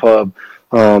media pub,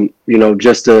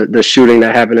 just the shooting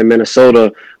that happened in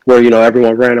Minnesota where,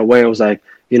 everyone ran away and was like,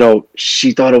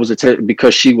 she thought it was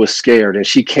because she was scared, and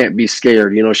she can't be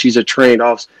scared. She's a trained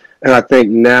officer. And I think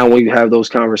now when you have those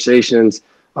conversations,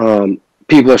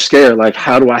 people are scared. Like,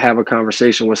 how do I have a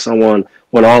conversation with someone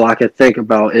when all I can think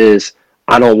about is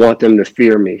I don't want them to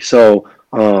fear me? So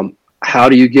how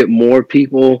do you get more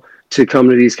people to come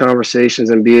to these conversations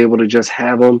and be able to just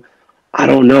have them? I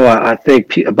don't know. I think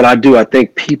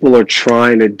people are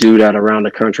trying to do that around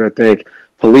the country. I think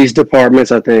police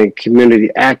departments, I think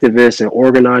community activists and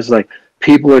organizers, like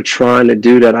people are trying to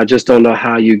do that. I just don't know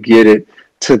how you get it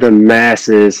to the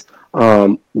masses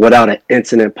without an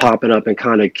incident popping up and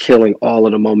kind of killing all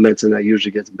of the momentum that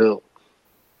usually gets built.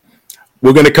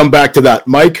 We're going to come back to that.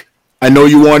 Mike, I know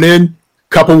you want in.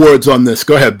 Couple words on this.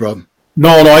 Go ahead, brother. No,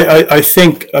 I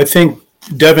think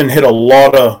Devin hit a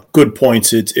lot of good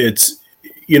points. It's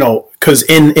because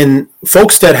in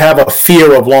folks that have a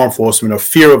fear of law enforcement or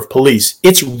fear of police,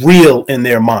 it's real in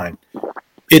their mind.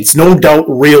 It's no doubt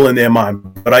real in their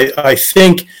mind. But I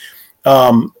think,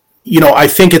 I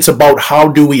think it's about how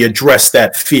do we address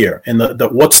that fear and the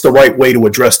what's the right way to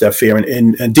address that fear.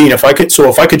 And Dean, if I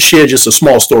could share just a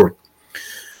small story,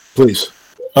 please.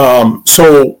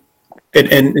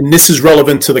 And this is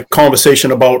relevant to the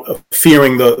conversation about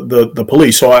fearing the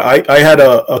police. So I had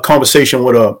a conversation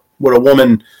with a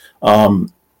woman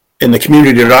in the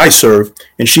community that I serve,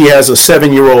 and she has a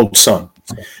 7-year-old son.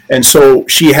 And so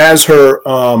she has her,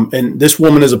 and this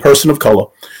woman is a person of color,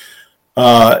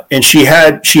 and she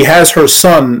has her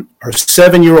son, her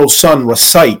 7-year-old son,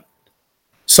 recite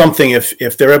something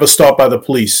if they're ever stopped by the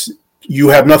police. You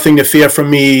have nothing to fear from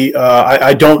me.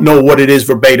 I don't know what it is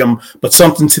verbatim, but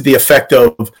something to the effect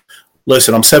of,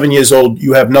 listen, I'm 7 years old.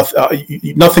 You have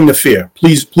nothing to fear.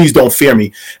 Please don't fear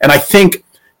me. And I think,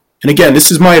 and again,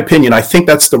 this is my opinion, I think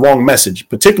that's the wrong message,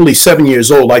 particularly 7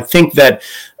 years old. I think that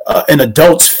an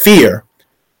adult's fear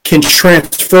can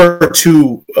transfer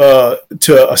to a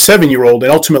 7-year-old,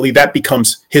 and ultimately that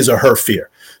becomes his or her fear.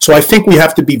 So I think we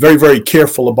have to be very, very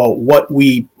careful about what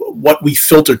we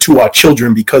filter to our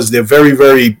children, because they're very,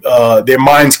 very their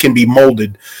minds can be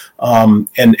molded,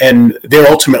 and they're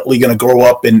ultimately going to grow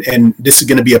up, and this is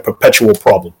going to be a perpetual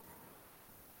problem.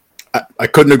 I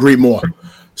couldn't agree more.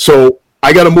 So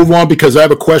I got to move on because I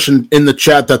have a question in the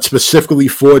chat that's specifically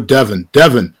for Devin.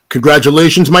 Devin,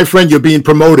 congratulations, my friend. You're being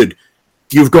promoted.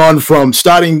 You've gone from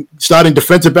starting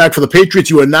defensive back for the Patriots.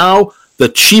 You are now the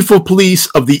chief of police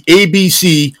of the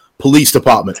ABC Police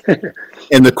Department.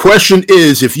 And the question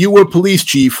is, if you were police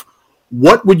chief,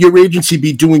 what would your agency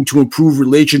be doing to improve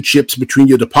relationships between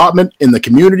your department and the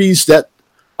communities that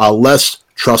are less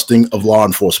trusting of law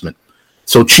enforcement?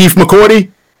 So, Chief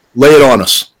McCourty, lay it on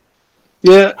us.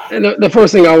 Yeah, and the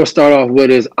first thing I would start off with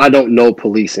is I don't know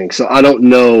policing. So I don't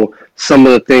know some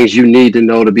of the things you need to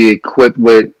know to be equipped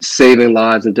with saving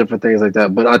lives and different things like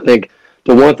that. But I think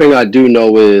the one thing I do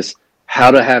know is how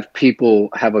to have people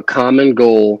have a common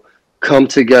goal, come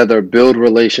together, build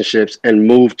relationships, and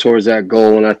move towards that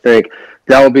goal. And I think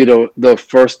that would be the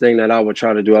first thing that I would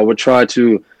try to do. I would try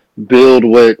to build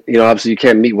with, obviously you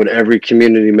can't meet with every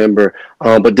community member,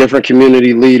 but different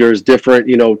community leaders, different,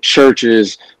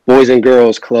 churches, boys and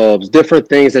girls clubs, different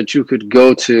things that you could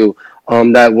go to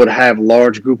that would have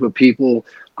large groups of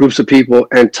people,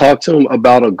 and talk to them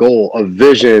about a goal, a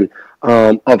vision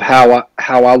of how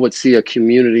I would see a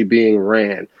community being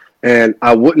ran. And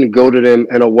I wouldn't go to them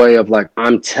in a way of like,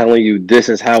 I'm telling you, this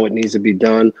is how it needs to be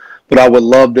done. But I would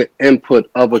love the input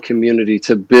of a community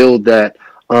to build that,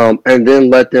 and then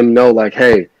let them know like,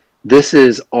 hey, this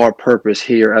is our purpose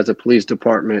here as a police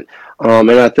department. And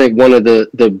I think one of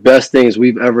the best things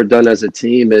we've ever done as a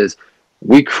team is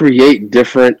we create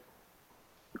different,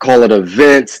 call it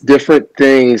events, different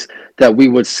things that we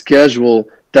would schedule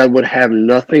that would have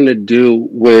nothing to do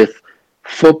with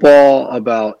football,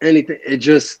 about anything. It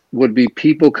just would be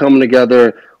people coming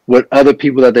together with other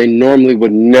people that they normally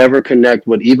would never connect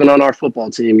with, even on our football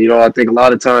team. I think a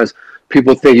lot of times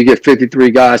people think you get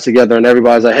 53 guys together and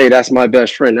everybody's like, hey, that's my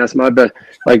best friend. That's my best.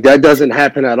 Like, that doesn't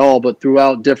happen at all. But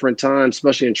throughout different times,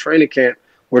 especially in training camp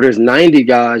where there's 90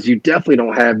 guys, you definitely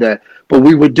don't have that. But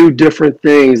we would do different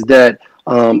things that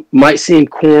might seem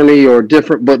corny or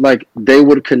different, but like they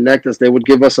would connect us. They would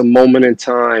give us a moment in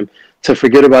time to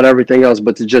forget about everything else,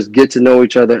 but to just get to know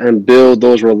each other and build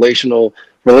those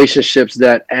relationships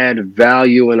that add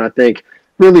value and I think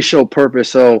really show purpose.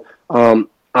 So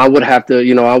I would have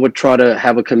to, I would try to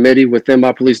have a committee within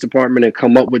my police department and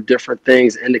come up with different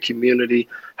things in the community.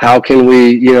 How can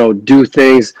we, do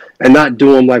things and not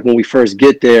do them like when we first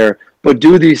get there, but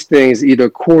do these things either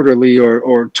quarterly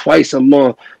or twice a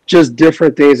month, just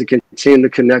different things that continue to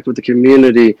connect with the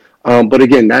community. But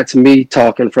again, that's me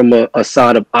talking from a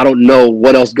side of, I don't know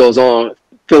what else goes on,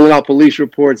 filling out police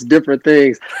reports, different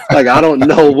things. Like, I don't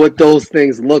know what those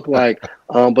things look like.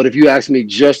 But if you ask me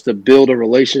just to build a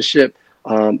relationship,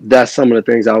 that's some of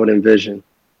the things I would envision.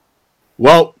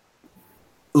 Well,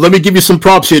 let me give you some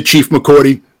props here, Chief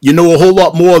McCourty. You know a whole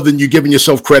lot more than you're giving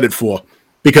yourself credit for,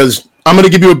 because I'm going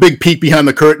to give you a big peek behind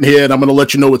the curtain here, and I'm going to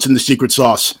let you know what's in the secret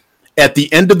sauce. At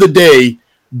the end of the day,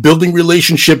 building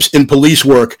relationships in police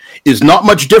work is not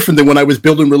much different than when I was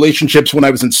building relationships when I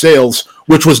was in sales,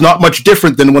 which was not much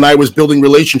different than when I was building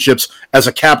relationships as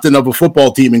a captain of a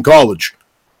football team in college.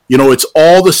 It's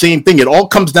all the same thing. It all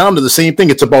comes down to the same thing.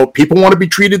 It's about people want to be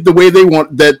treated the way they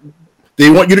want, that they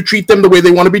want you to treat them the way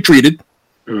they want to be treated.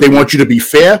 They want you to be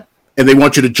fair, and they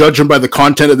want you to judge them by the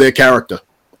content of their character.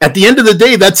 At the end of the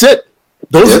day, that's it.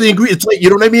 Those are the ingredients. Like, you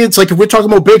know what I mean? It's like if we're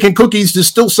talking about baking cookies, there's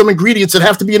still some ingredients that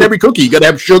have to be in every cookie. You got to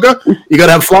have sugar, you got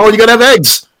to have flour, you got to have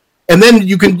eggs. And then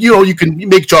you can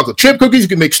make chocolate chip cookies, you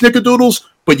can make snickerdoodles,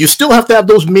 but you still have to have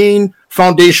those main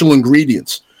foundational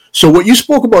ingredients. So what you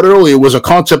spoke about earlier was a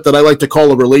concept that I like to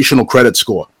call a relational credit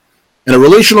score. And a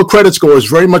relational credit score is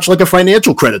very much like a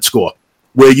financial credit score,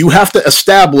 where you have to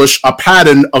establish a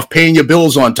pattern of paying your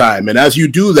bills on time. And as you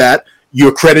do that,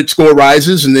 your credit score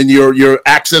rises, and then your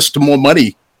access to more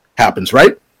money happens,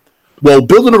 right? Well,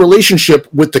 building a relationship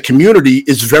with the community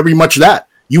is very much that.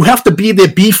 You have to be there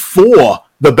before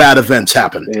the bad events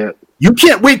happen. Yeah. You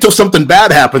can't wait till something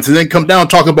bad happens and then come down and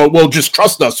talk about, well, just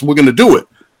trust us, we're going to do it.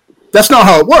 That's not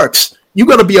how it works. You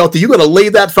got to be out there. You got to lay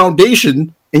that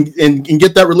foundation and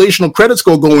get that relational credit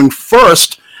score going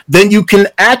first. Then you can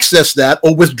access that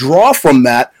or withdraw from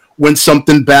that when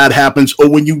something bad happens or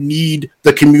when you need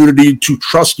the community to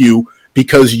trust you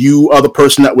because you are the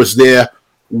person that was there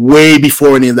way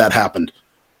before any of that happened.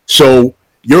 So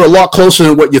you're a lot closer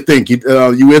than what you think.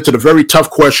 You answered a very tough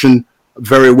question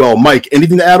very well. Mike,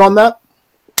 anything to add on that?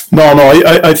 No.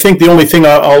 I think the only thing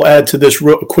I'll add to this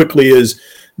real quickly is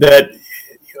that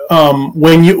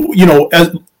when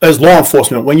as law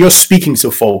enforcement, when you're speaking to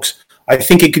folks, I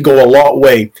think it could go a long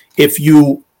way if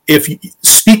you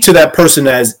speak to that person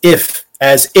as if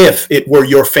it were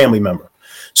your family member.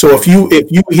 So if you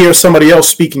hear somebody else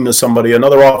speaking to somebody,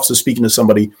 another officer speaking to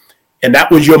somebody, and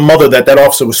that was your mother that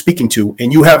officer was speaking to,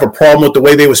 and you have a problem with the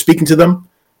way they were speaking to them,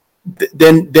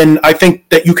 then I think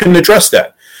that you can address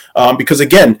that. Because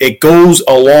again, it goes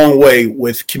a long way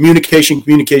with communication.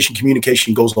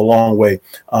 Communication goes a long way.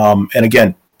 And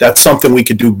again, that's something we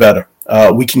could do better.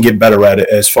 We can get better at it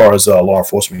as far as law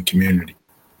enforcement community.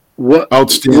 What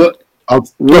do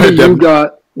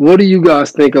you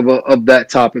guys think of that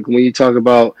topic when you talk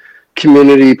about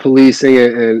community policing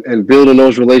and building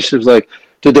those relationships? Like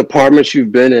the departments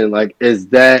you've been in, like, is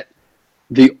that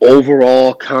the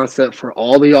overall concept for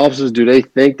all the officers? Do they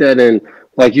think that? And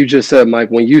like you just said,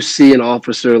 Mike, when you see an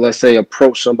officer, let's say,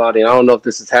 approach somebody, and I don't know if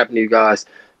this has happened to you guys,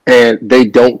 and they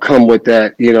don't come with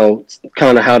that,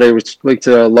 kind of how they would speak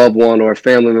to a loved one or a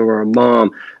family member or a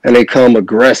mom, and they come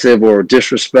aggressive or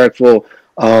disrespectful.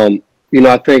 I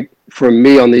think for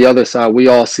me on the other side, we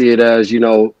all see it as,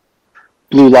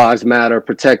 Blue Lives Matter,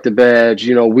 protect the badge,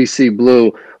 we see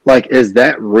blue. Like, is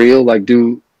that real? Like,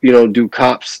 do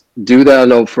cops do that? I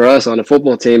know for us on the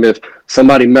football team, if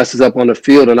somebody messes up on the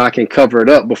field and I can cover it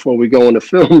up before we go in the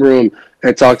film room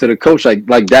and talk to the coach, like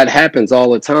that happens all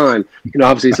the time.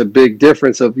 Obviously it's a big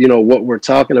difference of, what we're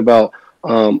talking about.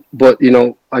 But,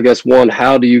 I guess one,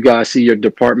 how do you guys see your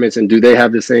departments, and do they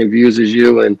have the same views as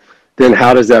you? And then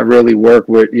how does that really work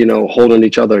with, holding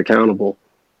each other accountable?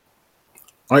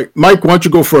 All right, Mike, why don't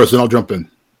you go first and I'll jump in.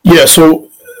 Yeah.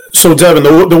 So Devin,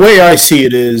 the way I see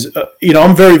it is,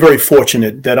 I'm very, very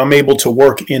fortunate that I'm able to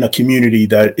work in a community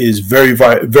that is very,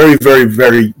 very, very, very,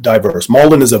 very diverse.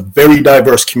 Malden is a very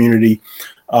diverse community.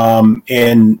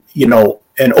 And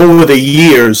over the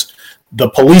years, the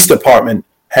police department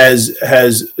has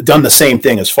done the same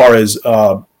thing as far as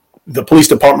the police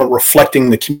department reflecting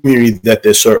the community that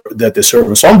they're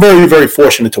serving. So I'm very, very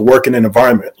fortunate to work in an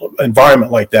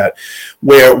environment like that,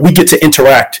 where we get to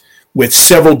interact with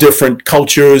several different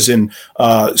cultures. And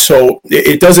so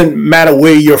it doesn't matter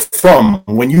where you're from.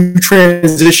 When you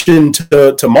transition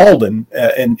to Malden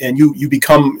and you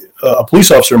become a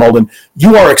police officer in Malden,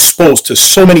 you are exposed to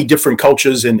so many different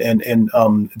cultures and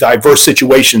diverse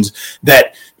situations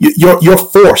that you're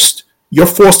forced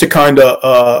to kind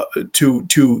of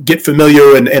to get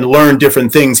familiar and learn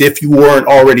different things if you weren't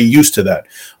already used to that.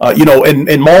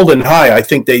 In Malden High, I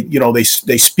think they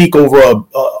speak over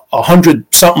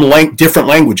 100-something different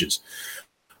languages.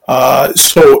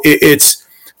 So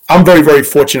I'm very, very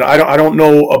fortunate. I don't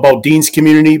know about Dean's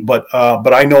community, but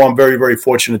I know I'm very, very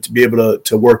fortunate to be able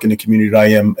to work in the community that I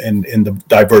am and in the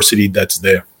diversity that's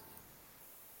there.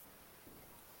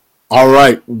 All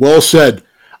right, well said.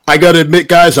 I got to admit,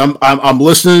 guys, I'm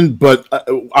listening, but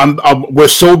we're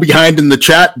so behind in the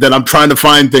chat that I'm trying to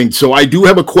find things. So I do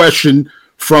have a question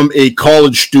from a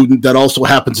college student that also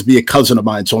happens to be a cousin of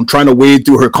mine. So I'm trying to wade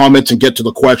through her comments and get to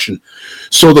the question.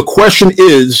 So the question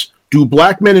is, do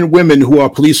black men and women who are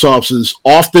police officers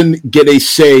often get a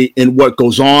say in what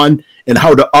goes on and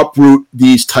how to uproot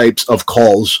these types of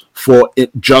calls for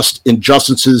just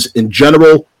injustices in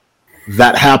general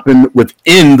that happen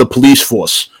within the police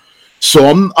force? So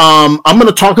I'm going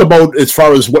to talk about as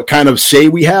far as what kind of say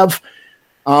we have.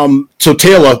 So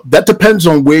Taylor, that depends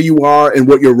on where you are and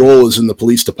what your role is in the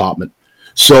police department.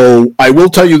 So I will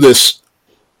tell you this.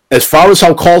 as far as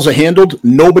how calls are handled,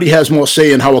 nobody has more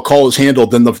say in how a call is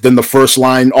handled than the first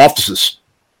line officers.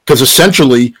 Because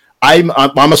essentially, I'm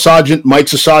a sergeant,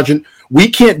 Mike's a sergeant. We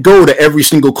can't go to every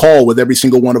single call with every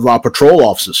single one of our patrol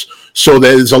officers. So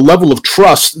there's a level of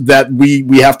trust that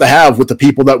we have to have with the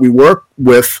people that we work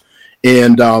with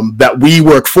and that we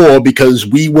work for, because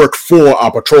we work for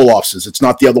our patrol officers. It's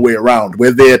not the other way around.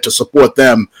 We're there to support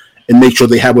them and make sure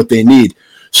they have what they need.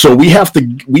 So we have to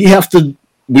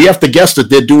guess that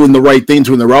they're doing the right things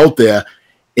when they're out there,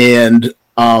 and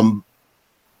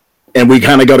we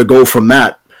kind of got to go from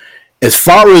that. As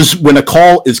far as when a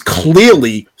call is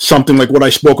clearly something like what I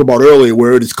spoke about earlier,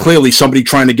 where it is clearly somebody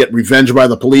trying to get revenge by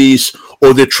the police,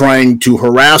 or they're trying to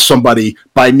harass somebody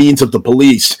by means of the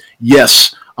police,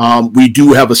 yes, we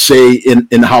do have a say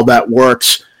in how that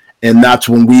works, and that's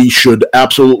when we should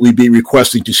absolutely be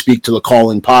requesting to speak to the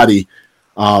calling party.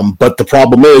 But the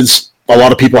problem is, a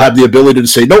lot of people have the ability to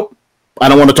say, nope, I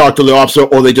don't want to talk to the officer,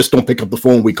 or they just don't pick up the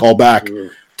phone. We call back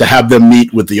to have them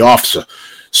meet with the officer.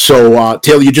 So,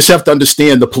 Taylor, you just have to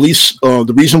understand the police,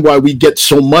 the reason why we get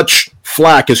so much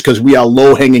flack is because we are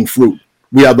low-hanging fruit.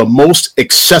 We are the most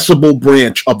accessible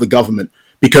branch of the government,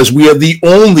 because we are the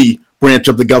only branch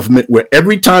of the government where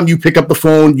every time you pick up the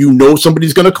phone, you know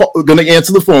somebody's going to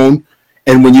answer the phone,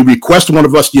 and when you request one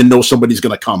of us, you know somebody's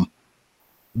going to come.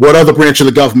 What other branch of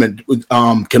the government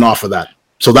can offer that?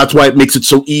 So that's why it makes it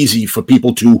so easy for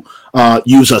people to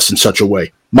use us in such a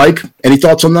way. Mike, any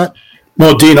thoughts on that?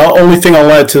 No, Dean, the only thing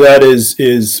I'll add to that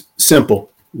is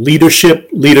simple. Leadership.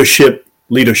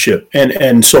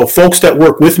 And so folks that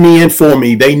work with me and for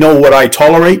me, they know what I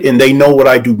tolerate and they know what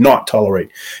I do not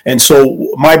tolerate. And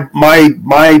so my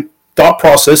thought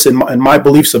process and my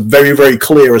beliefs are very, very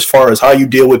clear as far as how you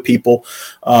deal with people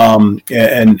and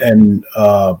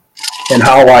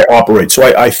how I operate. So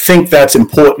I think that's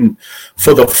important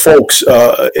for the folks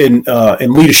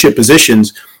in leadership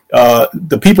positions.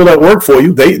 The people that work for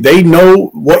you, they know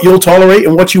what you'll tolerate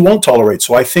and what you won't tolerate.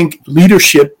 So I think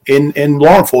leadership in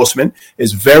law enforcement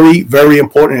is very, very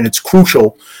important, and it's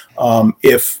crucial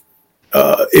if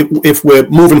we're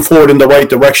moving forward in the right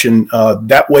direction.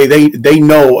 That way they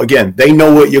know what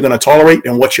you're going to tolerate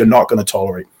and what you're not going to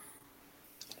tolerate.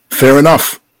 Fair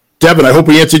enough. Devin, I hope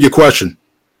we answered your question.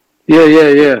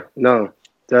 Yeah. No,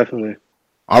 definitely.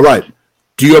 All right.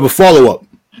 Do you have a follow-up?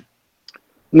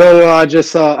 No, I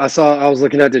was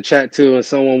looking at the chat too, and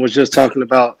someone was just talking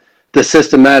about the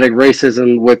systematic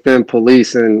racism within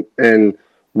police and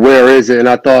where is it? And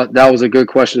I thought that was a good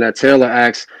question that Taylor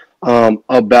asked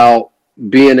about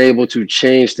being able to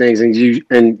change things. And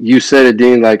you said it,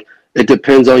 Dean, like it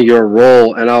depends on your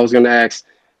role. And I was going to ask,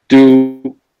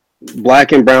 do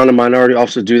Black and brown and minority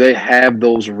officers, do they have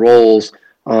those roles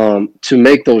to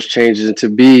make those changes and to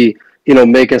be,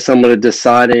 making some of the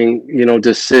deciding,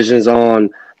 decisions on,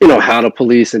 how to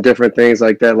police and different things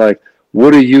like that? Like,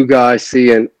 what do you guys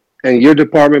see in your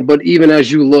department? But even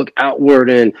as you look outward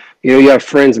and, you have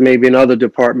friends maybe in other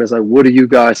departments, like, what do you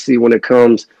guys see when it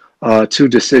comes to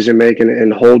decision making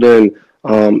and holding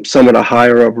some of the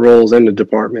higher up roles in the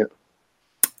department?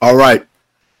 All right.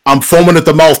 I'm foaming at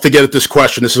the mouth to get at this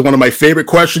question. This is one of my favorite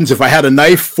questions. If I had a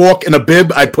knife, fork, and a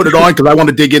bib, I'd put it on because I want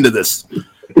to dig into this.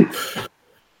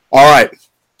 All right.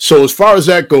 So as far as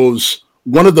that goes,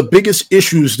 one of the biggest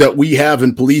issues that we have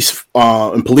in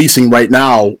policing right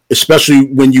now, especially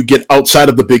when you get outside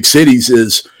of the big cities,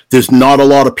 is there's not a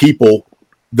lot of people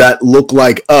that look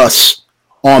like us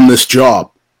on this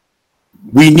job.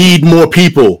 We need more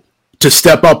people to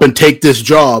step up and take this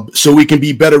job so we can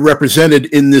be better represented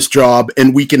in this job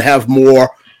and we can have more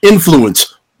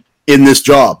influence in this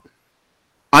job.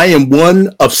 I am one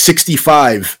of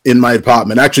 65 in my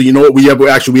department. Actually, you know what? We have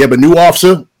a new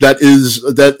officer that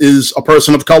is a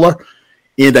person of color,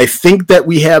 and I think that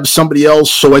we have somebody else.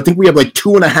 So I think we have like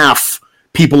 2.5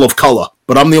 people of color,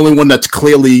 but I'm the only one that's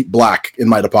clearly Black in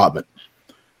my department.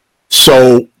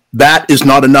 So that is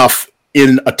not enough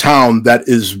in a town that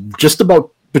is just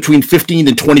about between 15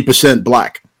 and 20%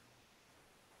 Black.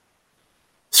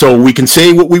 So we can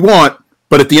say what we want,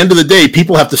 but at the end of the day,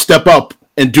 people have to step up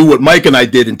and do what Mike and I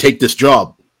did and take this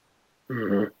job.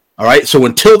 Mm-hmm. All right. So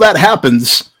until that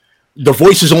happens, the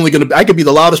voice is only going to, I could be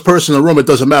the loudest person in the room. It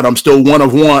doesn't matter. I'm still one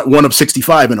of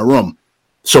 65 in a room.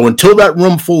 So until that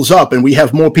room fills up and we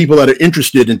have more people that are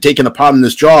interested in taking a part in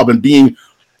this job and being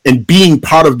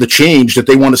part of the change that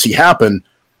they want to see happen,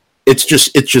 it's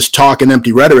just talk and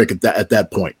empty rhetoric at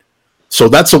that point. So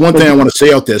that's the one thing I want to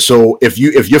say out there. So if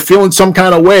you're feeling some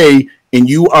kind of way and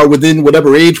you are within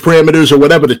whatever age parameters or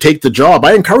whatever to take the job,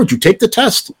 I encourage you, take the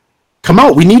test. Come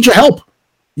out. We need your help.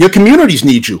 Your communities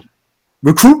need you.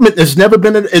 Recruitment has never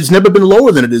been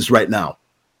lower than it is right now.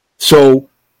 So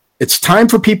It's time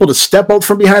for people to step out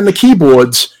from behind the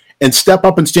keyboards and step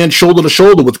up and stand shoulder to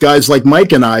shoulder with guys like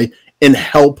Mike and I and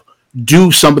help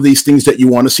do some of these things that you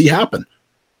want to see happen.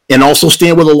 And also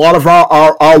stand with a lot of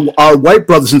our white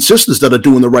brothers and sisters that are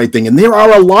doing the right thing. And there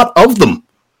are a lot of them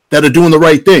that are doing the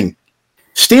right thing.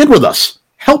 Stand with us.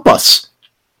 Help us.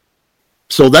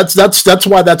 So that's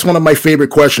why that's one of my favorite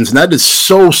questions. And that is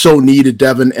so needed,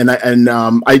 Devin. And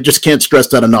I just can't stress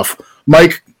that enough.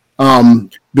 Mike, do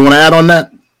you want to add on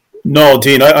that? No,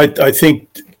 Dean, I think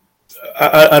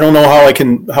I don't know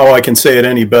how I can say it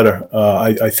any better.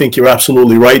 I think you're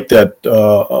absolutely right that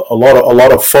a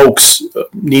lot of folks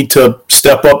need to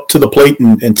step up to the plate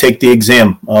and take the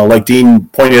exam. Like Dean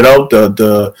pointed out,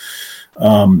 the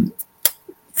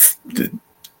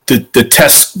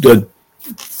test, the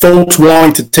folks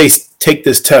wanting to take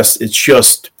this test, it's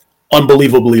just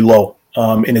unbelievably low.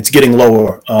 And it's getting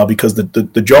lower because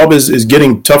the job is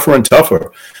getting tougher and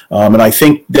tougher. And I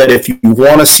think that if you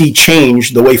want to see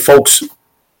change the way folks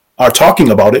are talking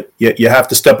about it, you have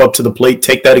to step up to the plate,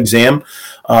 take that exam,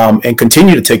 and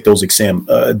continue to take those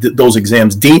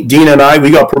exams. Dean and I,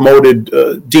 we got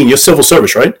promoted. Dean, you're civil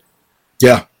service, right?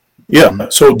 Yeah. Yeah.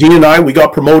 So Dean and I, we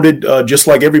got promoted just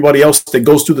like everybody else that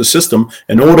goes through the system.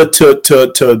 In order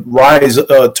to rise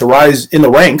in the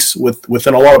ranks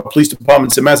within a lot of police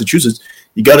departments in Massachusetts,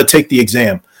 you got to take the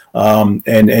exam,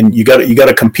 and you got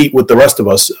to compete with the rest of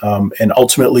us. And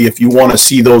ultimately, if you want to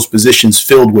see those positions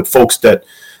filled with folks that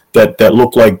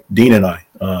look like Dean and I,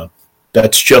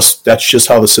 that's just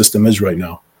how the system is right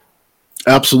now.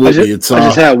 Absolutely. I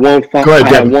just had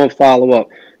one follow up.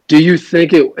 Do you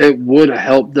think it would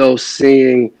help, though,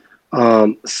 seeing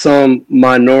some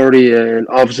minority and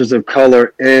officers of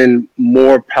color in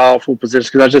more powerful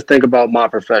positions? Because I just think about my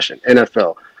profession,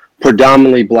 NFL,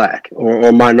 predominantly black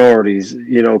or minorities,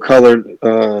 colored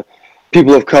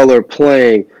people of color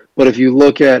playing. But if you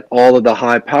look at all of the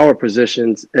high power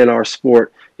positions in our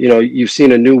sport, you've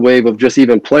seen a new wave of just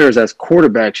even players as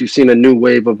quarterbacks. You've seen a new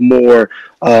wave of more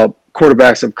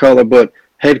quarterbacks of color, but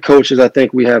head coaches, I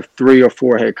think we have 3 or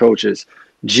 4 head coaches.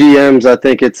 GMs, I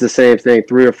think it's the same thing,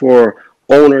 3 or 4.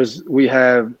 Owners, we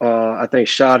have, I think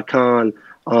Shad Khan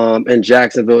in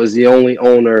Jacksonville is the only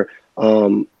owner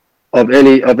of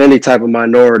any type of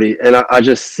minority. And I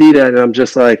just see that, and I'm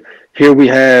just like, here we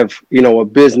have, a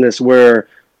business where,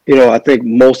 I think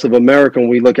most of America, when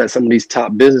we look at some of these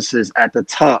top businesses, at the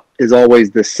top is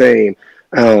always the same.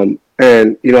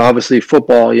 And, obviously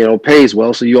football, pays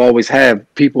well. So you always have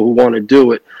people who want to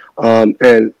do it.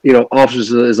 And,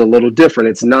 officers is a little different.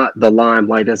 It's not the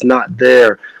limelight. That's not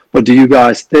there. But do you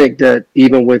guys think that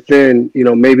even within,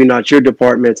 maybe not your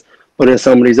departments, but in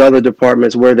some of these other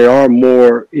departments where there are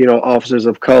more, officers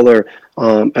of color,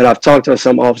 and I've talked to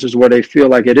some officers where they feel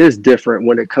like it is different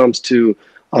when it comes to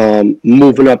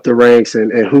moving up the ranks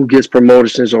and who gets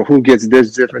promotions or who gets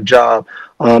this different job.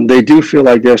 They do feel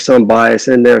like there's some bias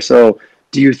in there. So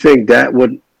do you think that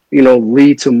would,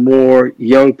 lead to more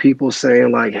young people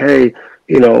saying like, hey,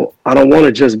 I don't want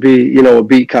to just be, a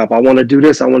beat cop. I want to do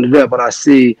this. I want to do that. But I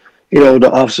see, the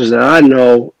officers that I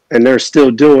know, and they're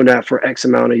still doing that for X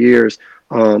amount of years.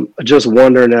 Just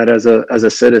wondering that as a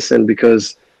citizen,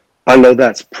 because I know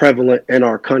that's prevalent in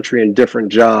our country in different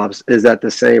jobs. Is that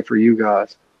the same for you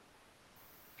guys?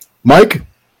 Mike,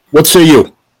 what say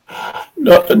you?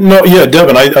 No, yeah,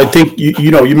 Devin. I think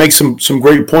you make some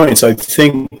great points. I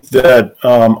think that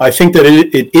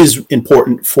it is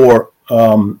important for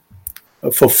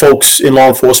folks in law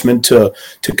enforcement to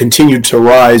continue to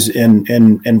rise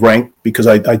and rank, because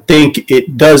I think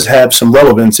it does have some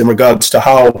relevance in regards to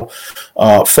how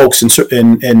folks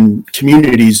in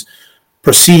communities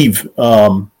perceive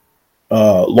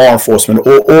law enforcement,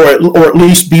 or at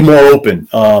least be more open.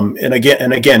 And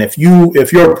again, if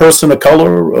you're a person of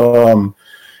color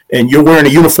and you're wearing a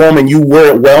uniform and you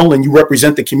wear it well and you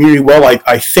represent the community well,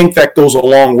 I think that goes a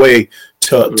long way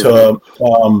to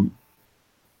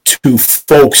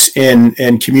folks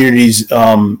in communities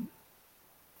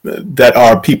that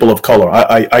are people of color.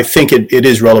 I think it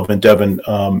is relevant, Devin,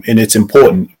 and it's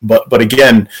important. But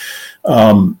again,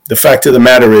 the fact of the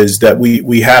matter is that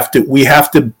we have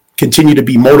to continue to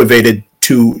be motivated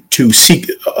to seek.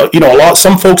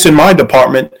 Some folks in my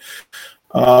department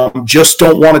just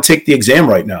don't want to take the exam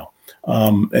right now.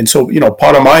 And so,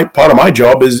 part of my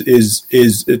job is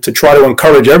to try to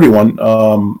encourage everyone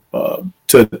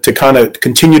to kind of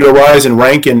continue to rise and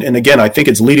rank. And again, I think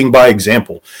it's leading by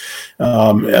example.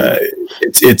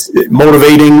 It's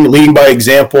motivating, leading by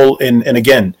example. And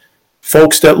again,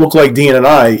 folks that look like Dean and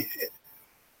I,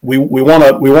 we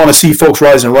want to see folks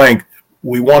rise and rank.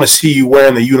 We want to see you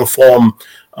wearing the uniform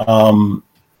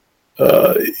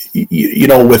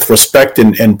with respect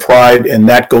and pride, and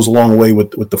that goes a long way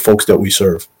with the folks that we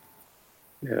serve.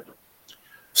 Yeah.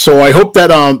 So I hope that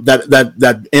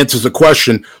that answers the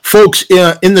question, folks.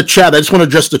 In the chat, I just want to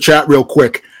address the chat real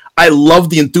quick. I love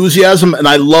the enthusiasm, and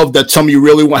I love that some of you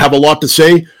really have a lot to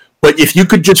say. But if you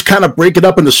could just kind of break it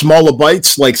up into smaller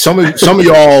bites, like some of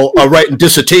y'all are writing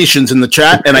dissertations in the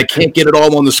chat, and I can't get it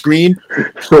all on the screen.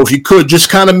 So if you could just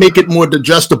kind of make it more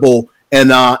digestible,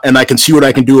 and I can see what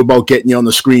I can do about getting you on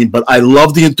the screen. But I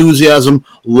love the enthusiasm,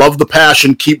 love the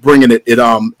passion. Keep bringing it.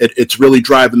 It's really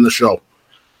driving the show.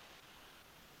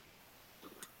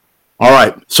 All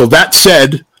right. So that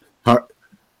said,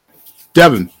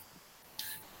 Devin.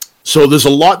 So there's a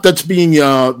lot that's being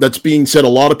said. A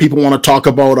lot of people want to talk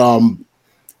about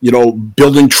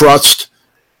building trust,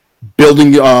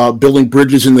 building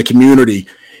bridges in the community.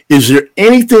 Is there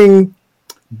anything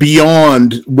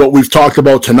beyond what we've talked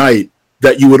about tonight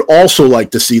that you would also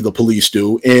like to see the police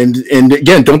do? And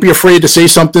again, don't be afraid to say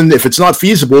something. If it's not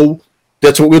feasible,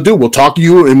 that's what we'll do. We'll talk to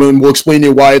you and we'll explain to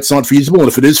you why it's not feasible. And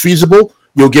if it is feasible,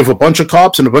 you'll give a bunch of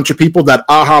cops and a bunch of people that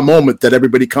aha moment that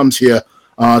everybody comes here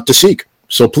to seek.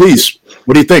 So please,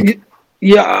 what do you think?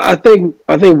 Yeah, I think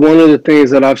one of the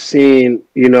things that I've seen,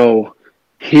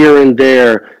 here and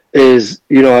there is,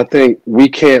 I think we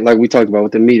can't, like we talked about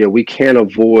with the media, we can't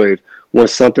avoid when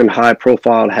something high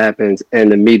profile happens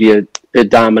and the media, it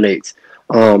dominates.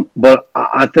 But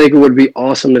I think it would be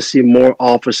awesome to see more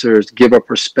officers give a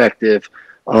perspective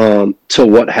to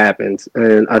what happens.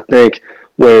 And I think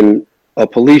when a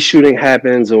police shooting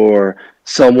happens or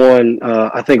someone,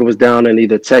 I think it was down in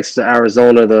either Texas or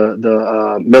Arizona,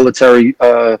 the military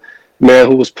man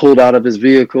who was pulled out of his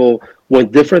vehicle, when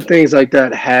different things like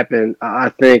that happen, I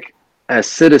think as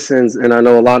citizens, and I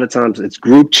know a lot of times it's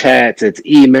group chats, it's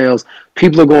emails,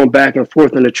 people are going back and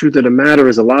forth, and the truth of the matter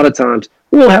is a lot of times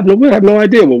we have no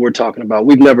idea what we're talking about.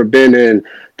 We've never been in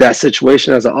that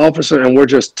situation as an officer, and we're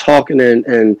just talking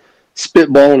and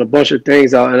spitballing a bunch of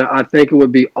things out. And I think it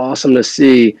would be awesome to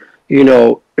see,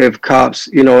 if cops,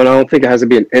 and I don't think it has to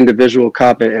be an individual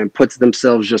cop and puts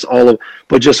themselves just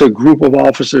but just a group of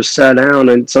officers sat down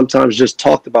and sometimes just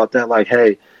talked about that, like,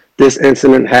 hey, this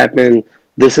incident happened.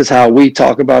 This is how we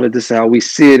talk about it. This is how we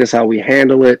see it. This is how we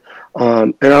handle it.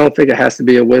 And I don't think it has to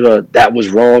be a way to that was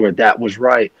wrong or that was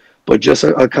right, but just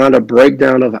a kind of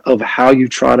breakdown of how you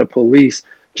try to police,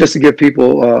 just to give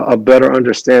people a better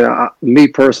understanding. Me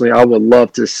personally, I would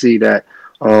love to see that,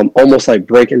 almost like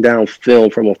breaking down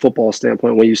film from a football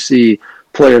standpoint, when you see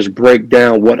players break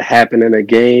down what happened in a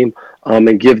game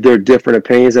and give their different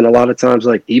opinions. And a lot of times,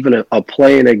 like even a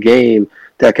play in a game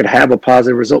that could have a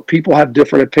positive result, people have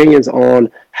different opinions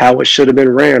on how it should have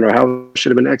been ran or how it should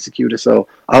have been executed. So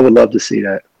I would love to see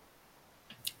that.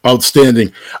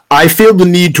 Outstanding. I feel the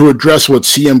need to address what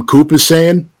CM Coop is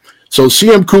saying. So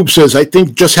CM Coop says, I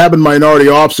think just having minority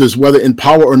officers, whether in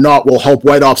power or not, will help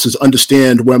white officers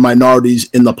understand where minorities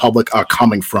in the public are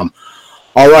coming from.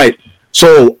 All right.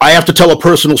 So I have to tell a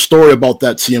personal story about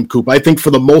that, CM Coop. I think for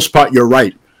the most part, you're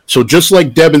right. So just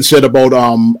like Devin said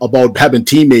about having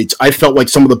teammates, I felt like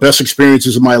some of the best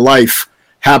experiences of my life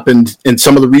happened, and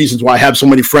some of the reasons why I have so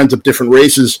many friends of different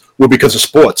races were because of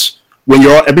sports. When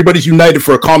everybody's united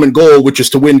for a common goal, which is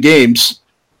to win games,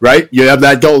 right? You have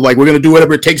that goal, like we're going to do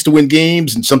whatever it takes to win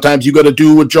games, and sometimes you got to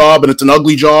do a job, and it's an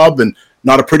ugly job and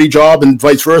not a pretty job, and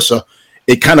vice versa.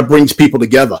 It kind of brings people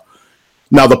together.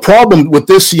 Now, the problem with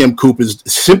this, CM Coop, is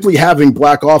simply having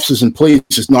black officers in place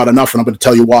is not enough, and I'm going to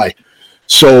tell you why.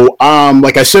 So,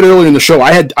 like I said earlier in the show,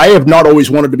 I have not always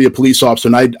wanted to be a police officer,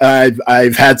 and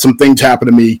I've had some things happen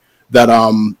to me that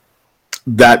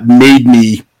that made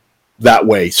me that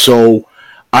way. So,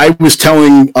 I was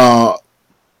telling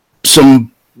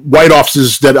some white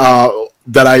officers that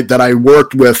I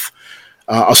worked with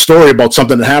a story about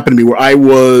something that happened to me where I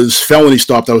was felony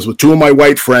stopped. I was with two of my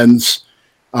white friends.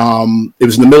 It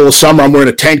was in the middle of summer. I'm wearing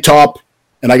a tank top,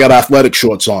 and I got athletic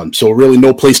shorts on, so really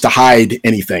no place to hide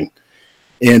anything.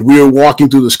 And we were walking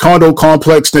through this condo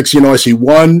complex. Next thing you know, I see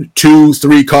 1, 2,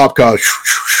 3 cop cars.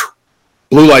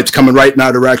 Blue lights coming right in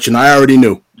our direction. I already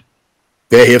knew.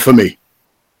 They're here for me.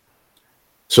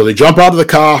 So they jump out of the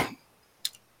car.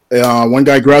 One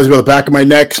guy grabs me by the back of my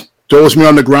neck, throws me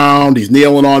on the ground. He's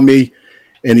kneeling on me,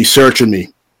 and he's searching me,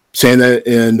 saying that.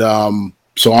 And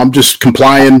so I'm just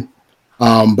complying,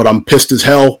 but I'm pissed as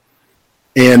hell.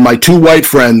 And my two white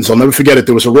friends, I'll never forget it,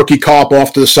 there was a rookie cop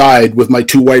off to the side with my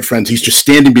two white friends. He's just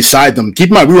standing beside them. Keep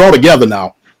in mind, we were all together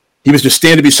now. He was just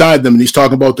standing beside them, and he's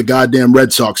talking about the goddamn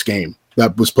Red Sox game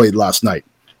that was played last night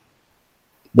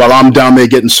while I'm down there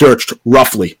getting searched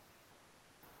roughly.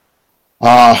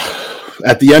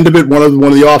 At the end of it, one of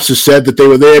the officers said that they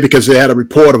were there because they had a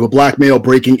report of a black male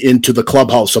breaking into the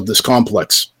clubhouse of this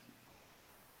complex.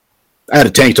 I had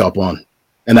a tank top on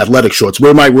and athletic shorts.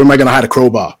 Where am I going to hide a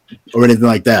crowbar or anything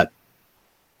like that?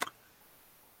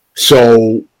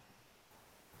 So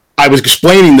I was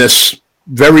explaining this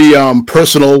very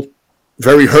personal,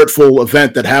 very hurtful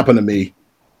event that happened to me,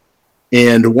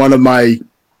 and one of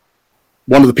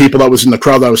the people that was in the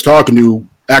crowd that I was talking to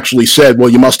actually said, "Well,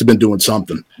 you must have been doing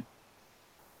something."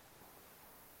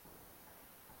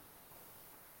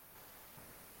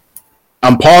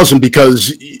 I'm pausing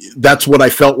because that's what I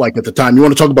felt like at the time. You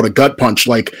want to talk about a gut punch?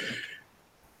 Like,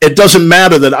 it doesn't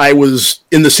matter that I was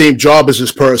in the same job as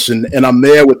this person and I'm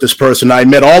there with this person. I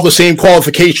met all the same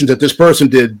qualifications that this person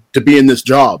did to be in this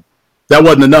job. That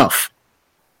wasn't enough.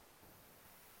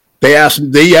 They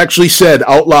actually said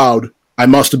out loud, "I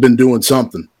must have been doing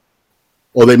something."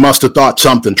 Or they must have thought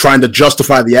something, trying to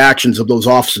justify the actions of those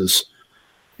officers.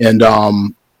 And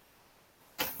do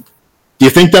you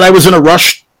think that I was in a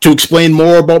rush to explain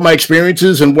more about my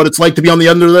experiences and what it's like to be on the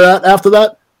under of that after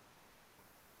that?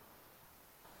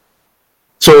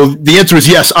 So the answer is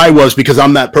yes, I was, because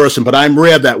I'm that person, but I'm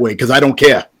rare that way because I don't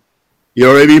care. You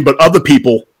know what I mean? But other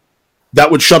people, that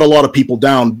would shut a lot of people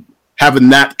down, having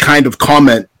that kind of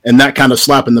comment and that kind of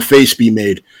slap in the face be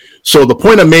made. So the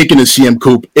point I'm making is, CM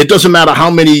Coop, it doesn't matter how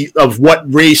many of what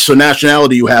race or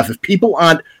nationality you have. If people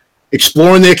aren't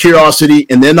exploring their curiosity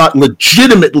and they're not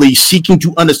legitimately seeking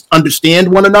to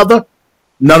understand one another,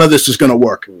 none of this is going to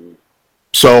work.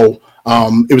 So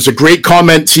it was a great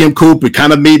comment, CM Coop.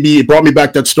 It brought me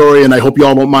back that story, and I hope you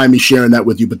all don't mind me sharing that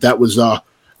with you. But that was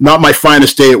not my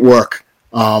finest day at work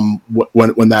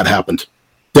when that happened.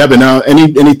 Devin,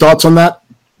 any thoughts on that?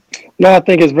 No, I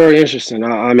think it's very interesting.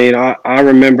 I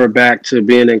remember back to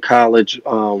being in college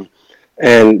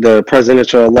and the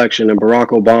presidential election, and Barack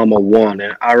Obama won.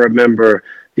 And I remember,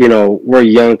 we're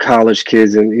young college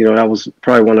kids, and, that was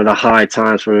probably one of the high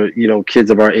times for,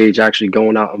 kids of our age actually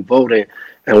going out and voting.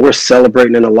 And we're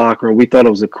celebrating in the locker room. We thought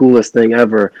it was the coolest thing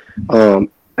ever.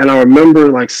 And I remember,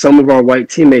 like, some of our white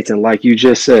teammates, and like you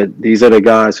just said, these are the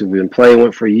guys who've been playing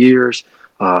with for years.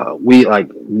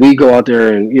 We go out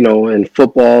there and, in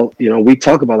football, we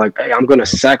talk about like, hey, I'm going to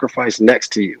sacrifice next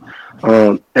to you.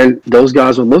 And those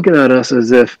guys were looking at us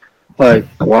as if like,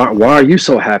 why are you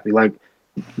so happy? Like,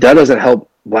 that doesn't help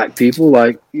black people.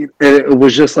 Like, and it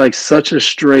was just like such a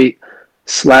straight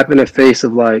slap in the face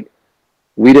of like,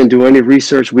 we didn't do any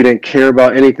research. We didn't care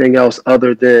about anything else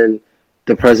other than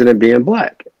the president being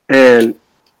black. And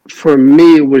for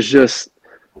me, it was just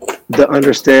the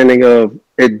understanding of,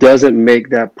 it doesn't make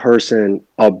that person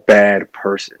a bad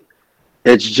person.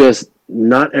 It's just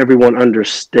not everyone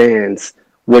understands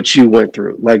what you went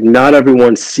through. Like, not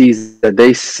everyone sees that.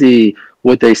 They see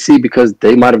what they see because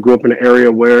they might have grew up in an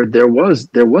area where there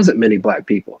wasn't many black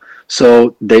people.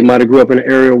 So they might have grew up in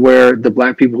an area where the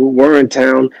black people who were in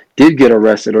town did get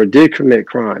arrested or did commit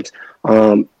crimes.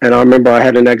 And I remember I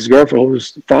had an ex-girlfriend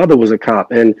whose father was a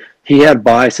cop, and he had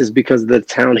biases because of the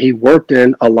town he worked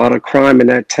in. A lot of crime in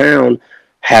that town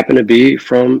happened to be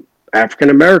from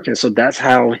African Americans. So that's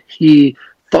how he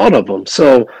thought of them.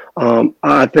 So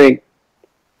I think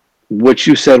what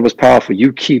you said was powerful.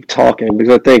 You keep talking,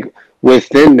 because I think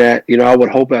within that, I would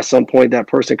hope at some point that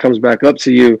person comes back up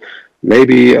to you,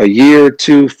 maybe a year,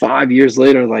 2, 5 years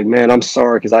later, like, man, I'm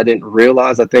sorry because I didn't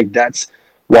realize. I think that's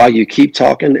why you keep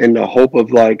talking, in the hope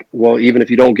of like, well, even if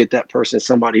you don't get that person,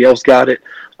 somebody else got it.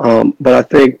 But I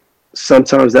think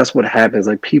sometimes that's what happens.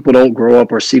 Like, people don't grow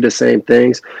up or see the same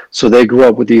things. So they grow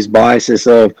up with these biases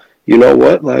of, you know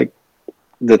what, like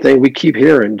the thing we keep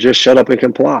hearing, just shut up and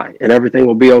comply and everything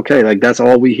will be okay. Like, that's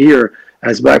all we hear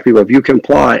as black people. If you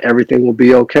comply, everything will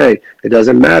be okay. It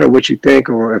doesn't matter what you think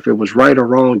or if it was right or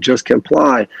wrong, just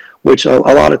comply, which a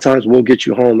lot of times will get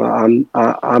you home.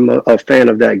 I'm a fan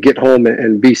of that. Get home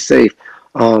and be safe.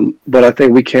 But I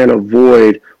think we can't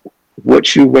avoid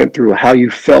what you went through, how you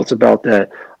felt about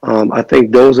that. I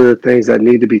think those are the things that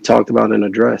need to be talked about and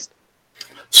addressed.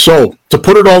 So to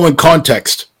put it all in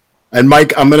context, and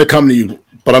Mike, I'm going to come to you,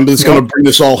 but I'm just going to bring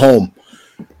this all home.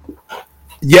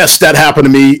 Yes, that happened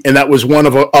to me, and that was one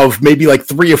of maybe like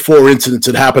 3 or 4 incidents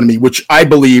that happened to me, which I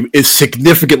believe is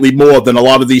significantly more than a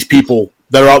lot of these people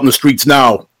that are out in the streets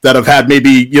now that have had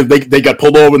maybe, they got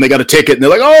pulled over and they got a ticket and they're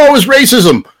like, oh, it was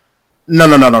racism. No,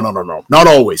 not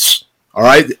always. All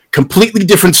right, completely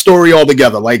different story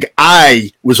altogether. Like,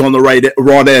 I was on the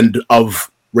wrong end of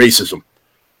racism,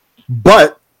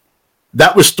 but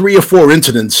that was 3 or 4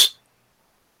 incidents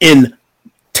in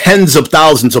tens of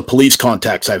thousands of police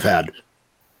contacts I've had.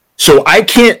 So I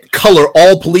can't color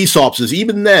all police officers,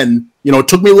 even then, It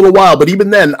took me a little while, but even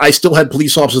then, I still had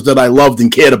police officers that I loved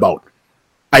and cared about.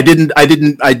 I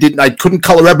couldn't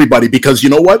color everybody, because you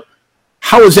know what?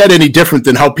 How is that any different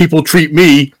than how people treat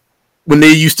me when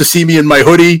they used to see me in my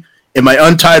hoodie, in my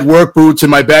untied work boots,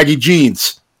 and my baggy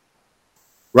jeans?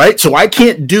 Right? So I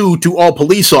can't do to all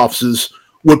police officers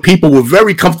what people were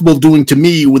very comfortable doing to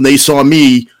me when they saw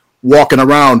me walking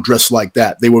around dressed like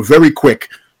that. They were very quick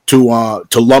to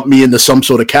lump me into some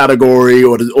sort of category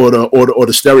or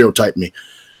to stereotype me.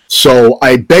 So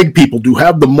I beg people to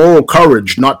have the moral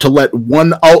courage not to let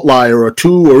one outlier or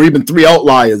two or even three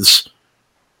outliers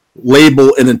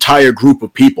label an entire group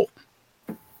of people.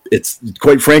 It's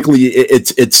quite frankly,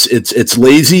 it's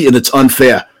lazy and it's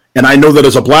unfair. And I know that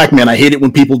as a black man, I hate it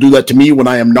when people do that to me when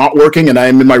I am not working and I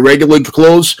am in my regular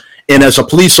clothes. And as a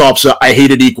police officer, I hate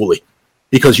it equally,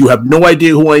 because you have no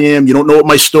idea who I am. You don't know what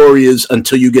my story is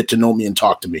until you get to know me and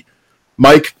talk to me.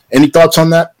 Mike, any thoughts on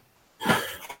that?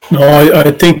 No,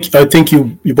 I think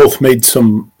you both made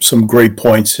some great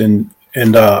points, and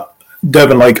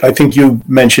Devin, like I think you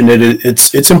mentioned it.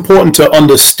 It's important to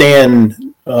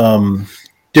understand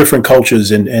different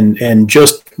cultures and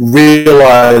just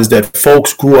realize that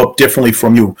folks grew up differently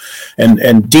from you.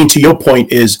 And Dean, to your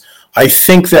point, is I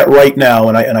think that right now,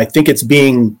 and I think it's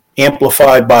being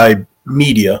amplified by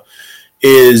media,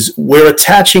 is we're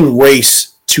attaching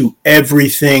race to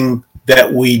everything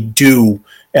that we do,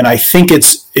 and I think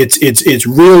it's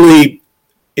really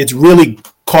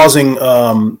causing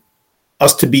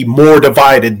us to be more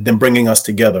divided than bringing us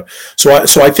together. So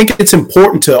I think it's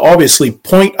important to obviously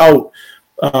point out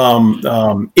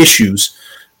issues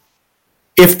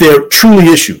if they're truly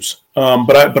issues.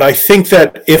 But I think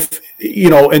that if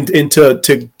and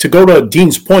to go to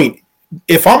Dean's point,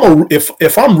 if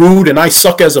I'm rude and I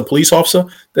suck as a police officer,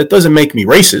 that doesn't make me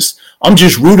racist. I'm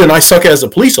just rude and I suck as a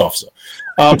police officer.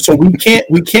 So we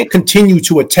can't continue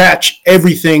to attach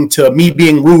everything to me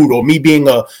being rude or me being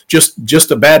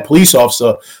just a bad police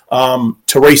officer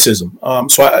to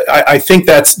racism. So I think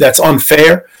that's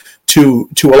unfair to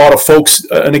a lot of folks.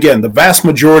 And again, the vast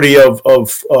majority of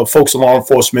folks in law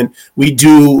enforcement, we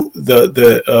do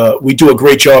we do a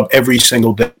great job every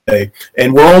single day,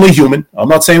 and we're only human. I'm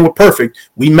not saying we're perfect.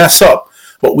 We mess up,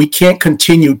 but we can't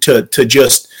continue to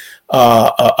just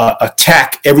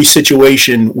attack every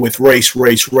situation with race,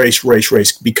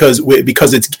 because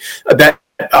it's that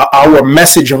our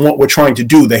message and what we're trying to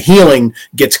do, the healing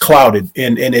gets clouded,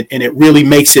 and it really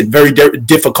makes it very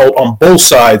difficult on both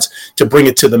sides to bring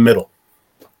it to the middle.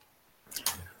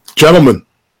 Gentlemen,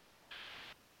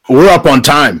 we're up on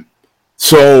time,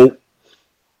 so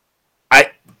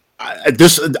I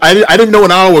didn't know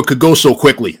an hour could go so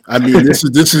quickly. I mean, this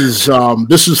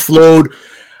is flowed.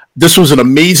 This was an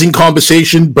amazing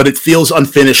conversation, but it feels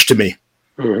unfinished to me.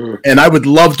 Mm-hmm. And I would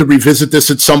love to revisit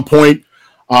this at some point.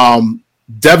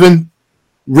 Devin,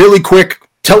 really quick,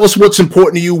 tell us what's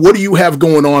important to you. What do you have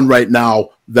going on right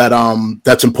now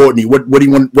that's important to you? What do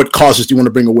you want? What causes do you want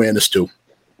to bring awareness to?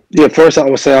 Yeah, first I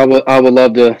would say I would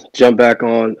love to jump back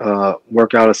on,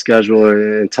 work out a schedule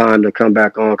and time to come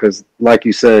back on, because like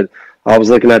you said, I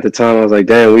was looking at the time. I was like,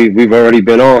 damn, we've already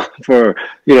been on for,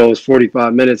 it was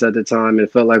 45 minutes at the time, and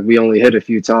it felt like we only hit a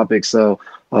few topics. So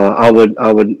I would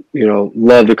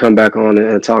love to come back on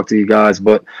and talk to you guys.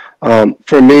 But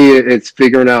for me, it's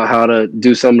figuring out how to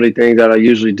do some of the things that I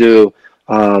usually do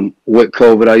with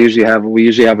COVID. We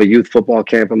usually have a youth football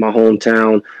camp in my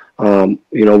hometown.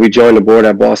 We joined the board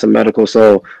at Boston Medical,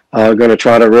 so I'm going to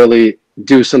try to really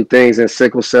do some things in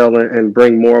sickle cell and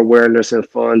bring more awareness and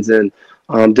funds. And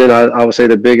then I would say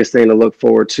the biggest thing to look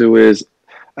forward to is,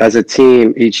 as a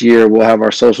team, each year we'll have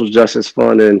our social justice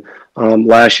fund. And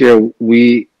last year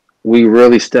we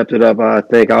really stepped it up. I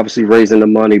think obviously raising the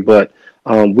money, but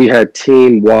we had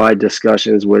team-wide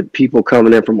discussions with people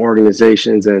coming in from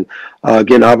organizations and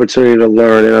getting opportunity to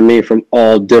learn. And I mean, from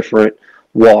all different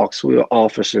walks. We were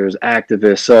officers,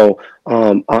 activists. So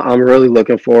I'm really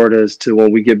looking forward as to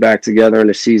when we get back together and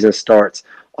the season starts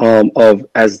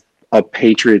as a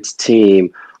Patriots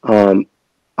team.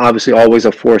 Obviously always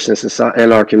a force in society,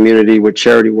 in our community with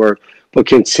charity work, but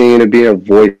continue to be a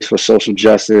voice for social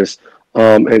justice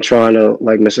and trying to,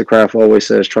 like Mr. Kraft always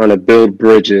says, trying to build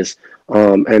bridges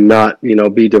and not,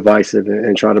 be divisive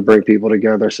and try to bring people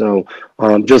together. So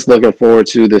just looking forward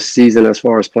to the season as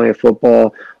far as playing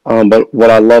football. But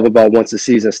what I love about once the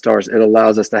season starts, it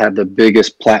allows us to have the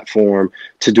biggest platform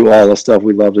to do all the stuff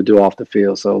we love to do off the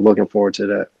field. So looking forward to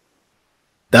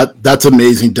that. That's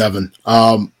amazing, Devin.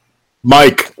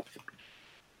 Mike,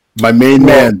 my main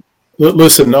man.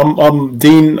 Listen, I'm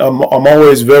Dean. I'm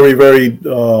always very, very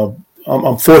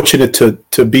I'm fortunate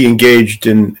to be engaged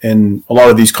in a lot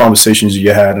of these conversations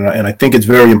you had, and I think it's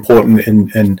very important.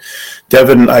 And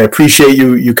Devin, I appreciate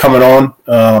you coming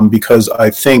on because I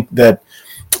think that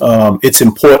it's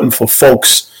important for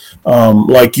folks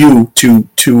like you to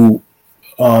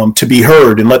be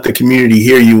heard and let the community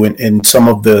hear you in some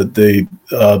of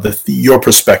your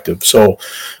perspective. So,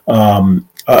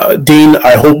 Dean,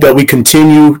 I hope that we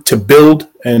continue to build,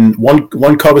 and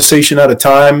one conversation at a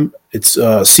time. It's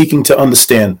seeking to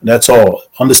understand. That's all.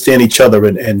 Understand each other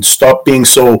and stop being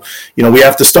so. We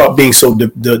have to stop being so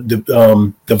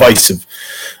divisive,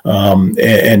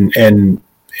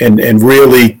 and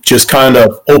really just kind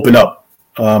of open up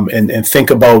and think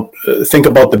about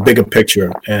the bigger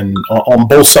picture, and on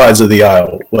both sides of the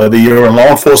aisle, whether you're in law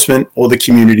enforcement or the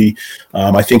community.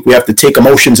 I think we have to take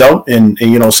emotions out, and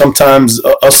sometimes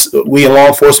we in law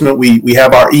enforcement, we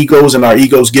have our egos, and our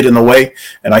egos get in the way,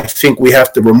 and I think we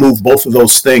have to remove both of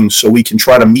those things so we can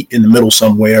try to meet in the middle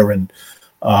somewhere and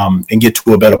get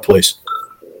to a better place.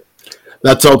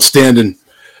 That's outstanding.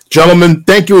 Gentlemen,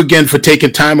 thank you again for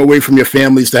taking time away from your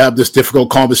families to have this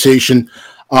difficult conversation.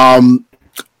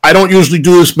 I don't usually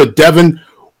do this, but Devin,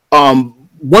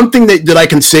 one thing that I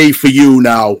can say for you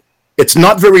now, it's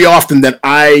not very often that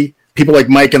people like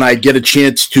Mike and I get a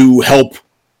chance to help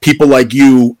people like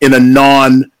you in a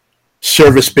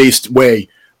non-service-based way.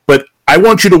 But I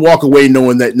want you to walk away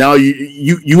knowing that now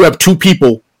you have two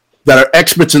people that are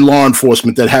experts in law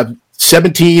enforcement that have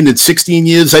 17 and 16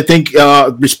 years, I think,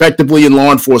 respectively, in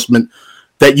law enforcement,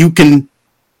 that you can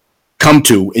come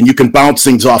to and you can bounce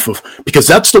things off of, because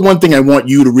that's the one thing I want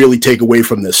you to really take away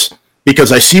from this,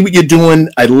 because I see what you're doing.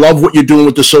 I love what you're doing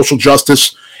with the social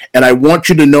justice, and I want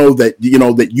you to know that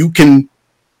that you can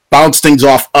bounce things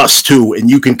off us too, and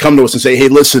you can come to us and say, hey,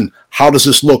 listen, how does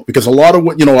this look? Because a lot of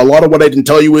what I didn't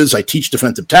tell you is I teach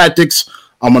defensive tactics.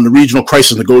 I'm on the regional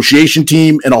crisis negotiation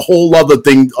team and a whole other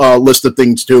list of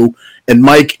things too. And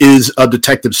Mike is a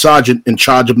detective sergeant in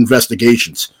charge of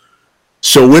investigations.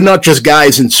 So we're not just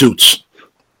guys in suits.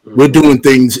 We're doing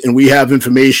things, and we have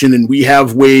information, and we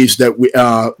have ways that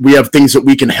we have things that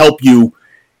we can help you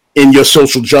in your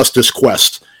social justice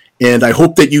quest. And I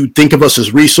hope that you think of us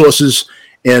as resources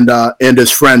and as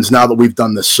friends now that we've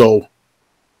done this. So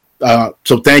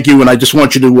thank you, and I just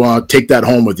want you to take that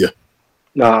home with you.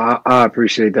 No, I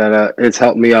appreciate that. It's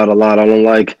helped me out a lot.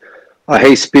 I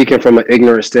hate speaking from an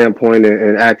ignorant standpoint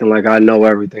and acting like I know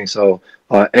everything. So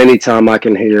anytime I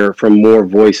can hear from more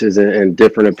voices and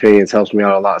different opinions helps me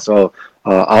out a lot. So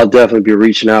I'll definitely be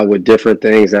reaching out with different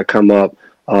things that come up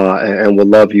and would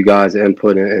love you guys'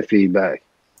 input and feedback.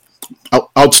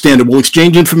 Outstanding. We'll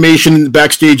exchange information in the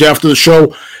backstage after the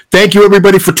show. Thank you,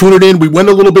 everybody, for tuning in. We went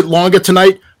a little bit longer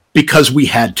tonight because we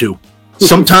had to.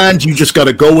 Sometimes you just got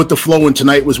to go with the flow, and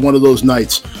tonight was one of those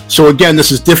nights. So again,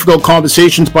 this is Difficult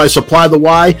Conversations by Supply the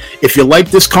Why. If you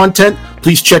like this content,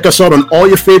 please check us out on all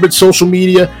your favorite social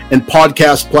media and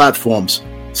podcast platforms.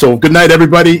 So good night,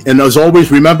 everybody. And as always,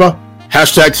 remember,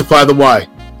 #Supply the Why.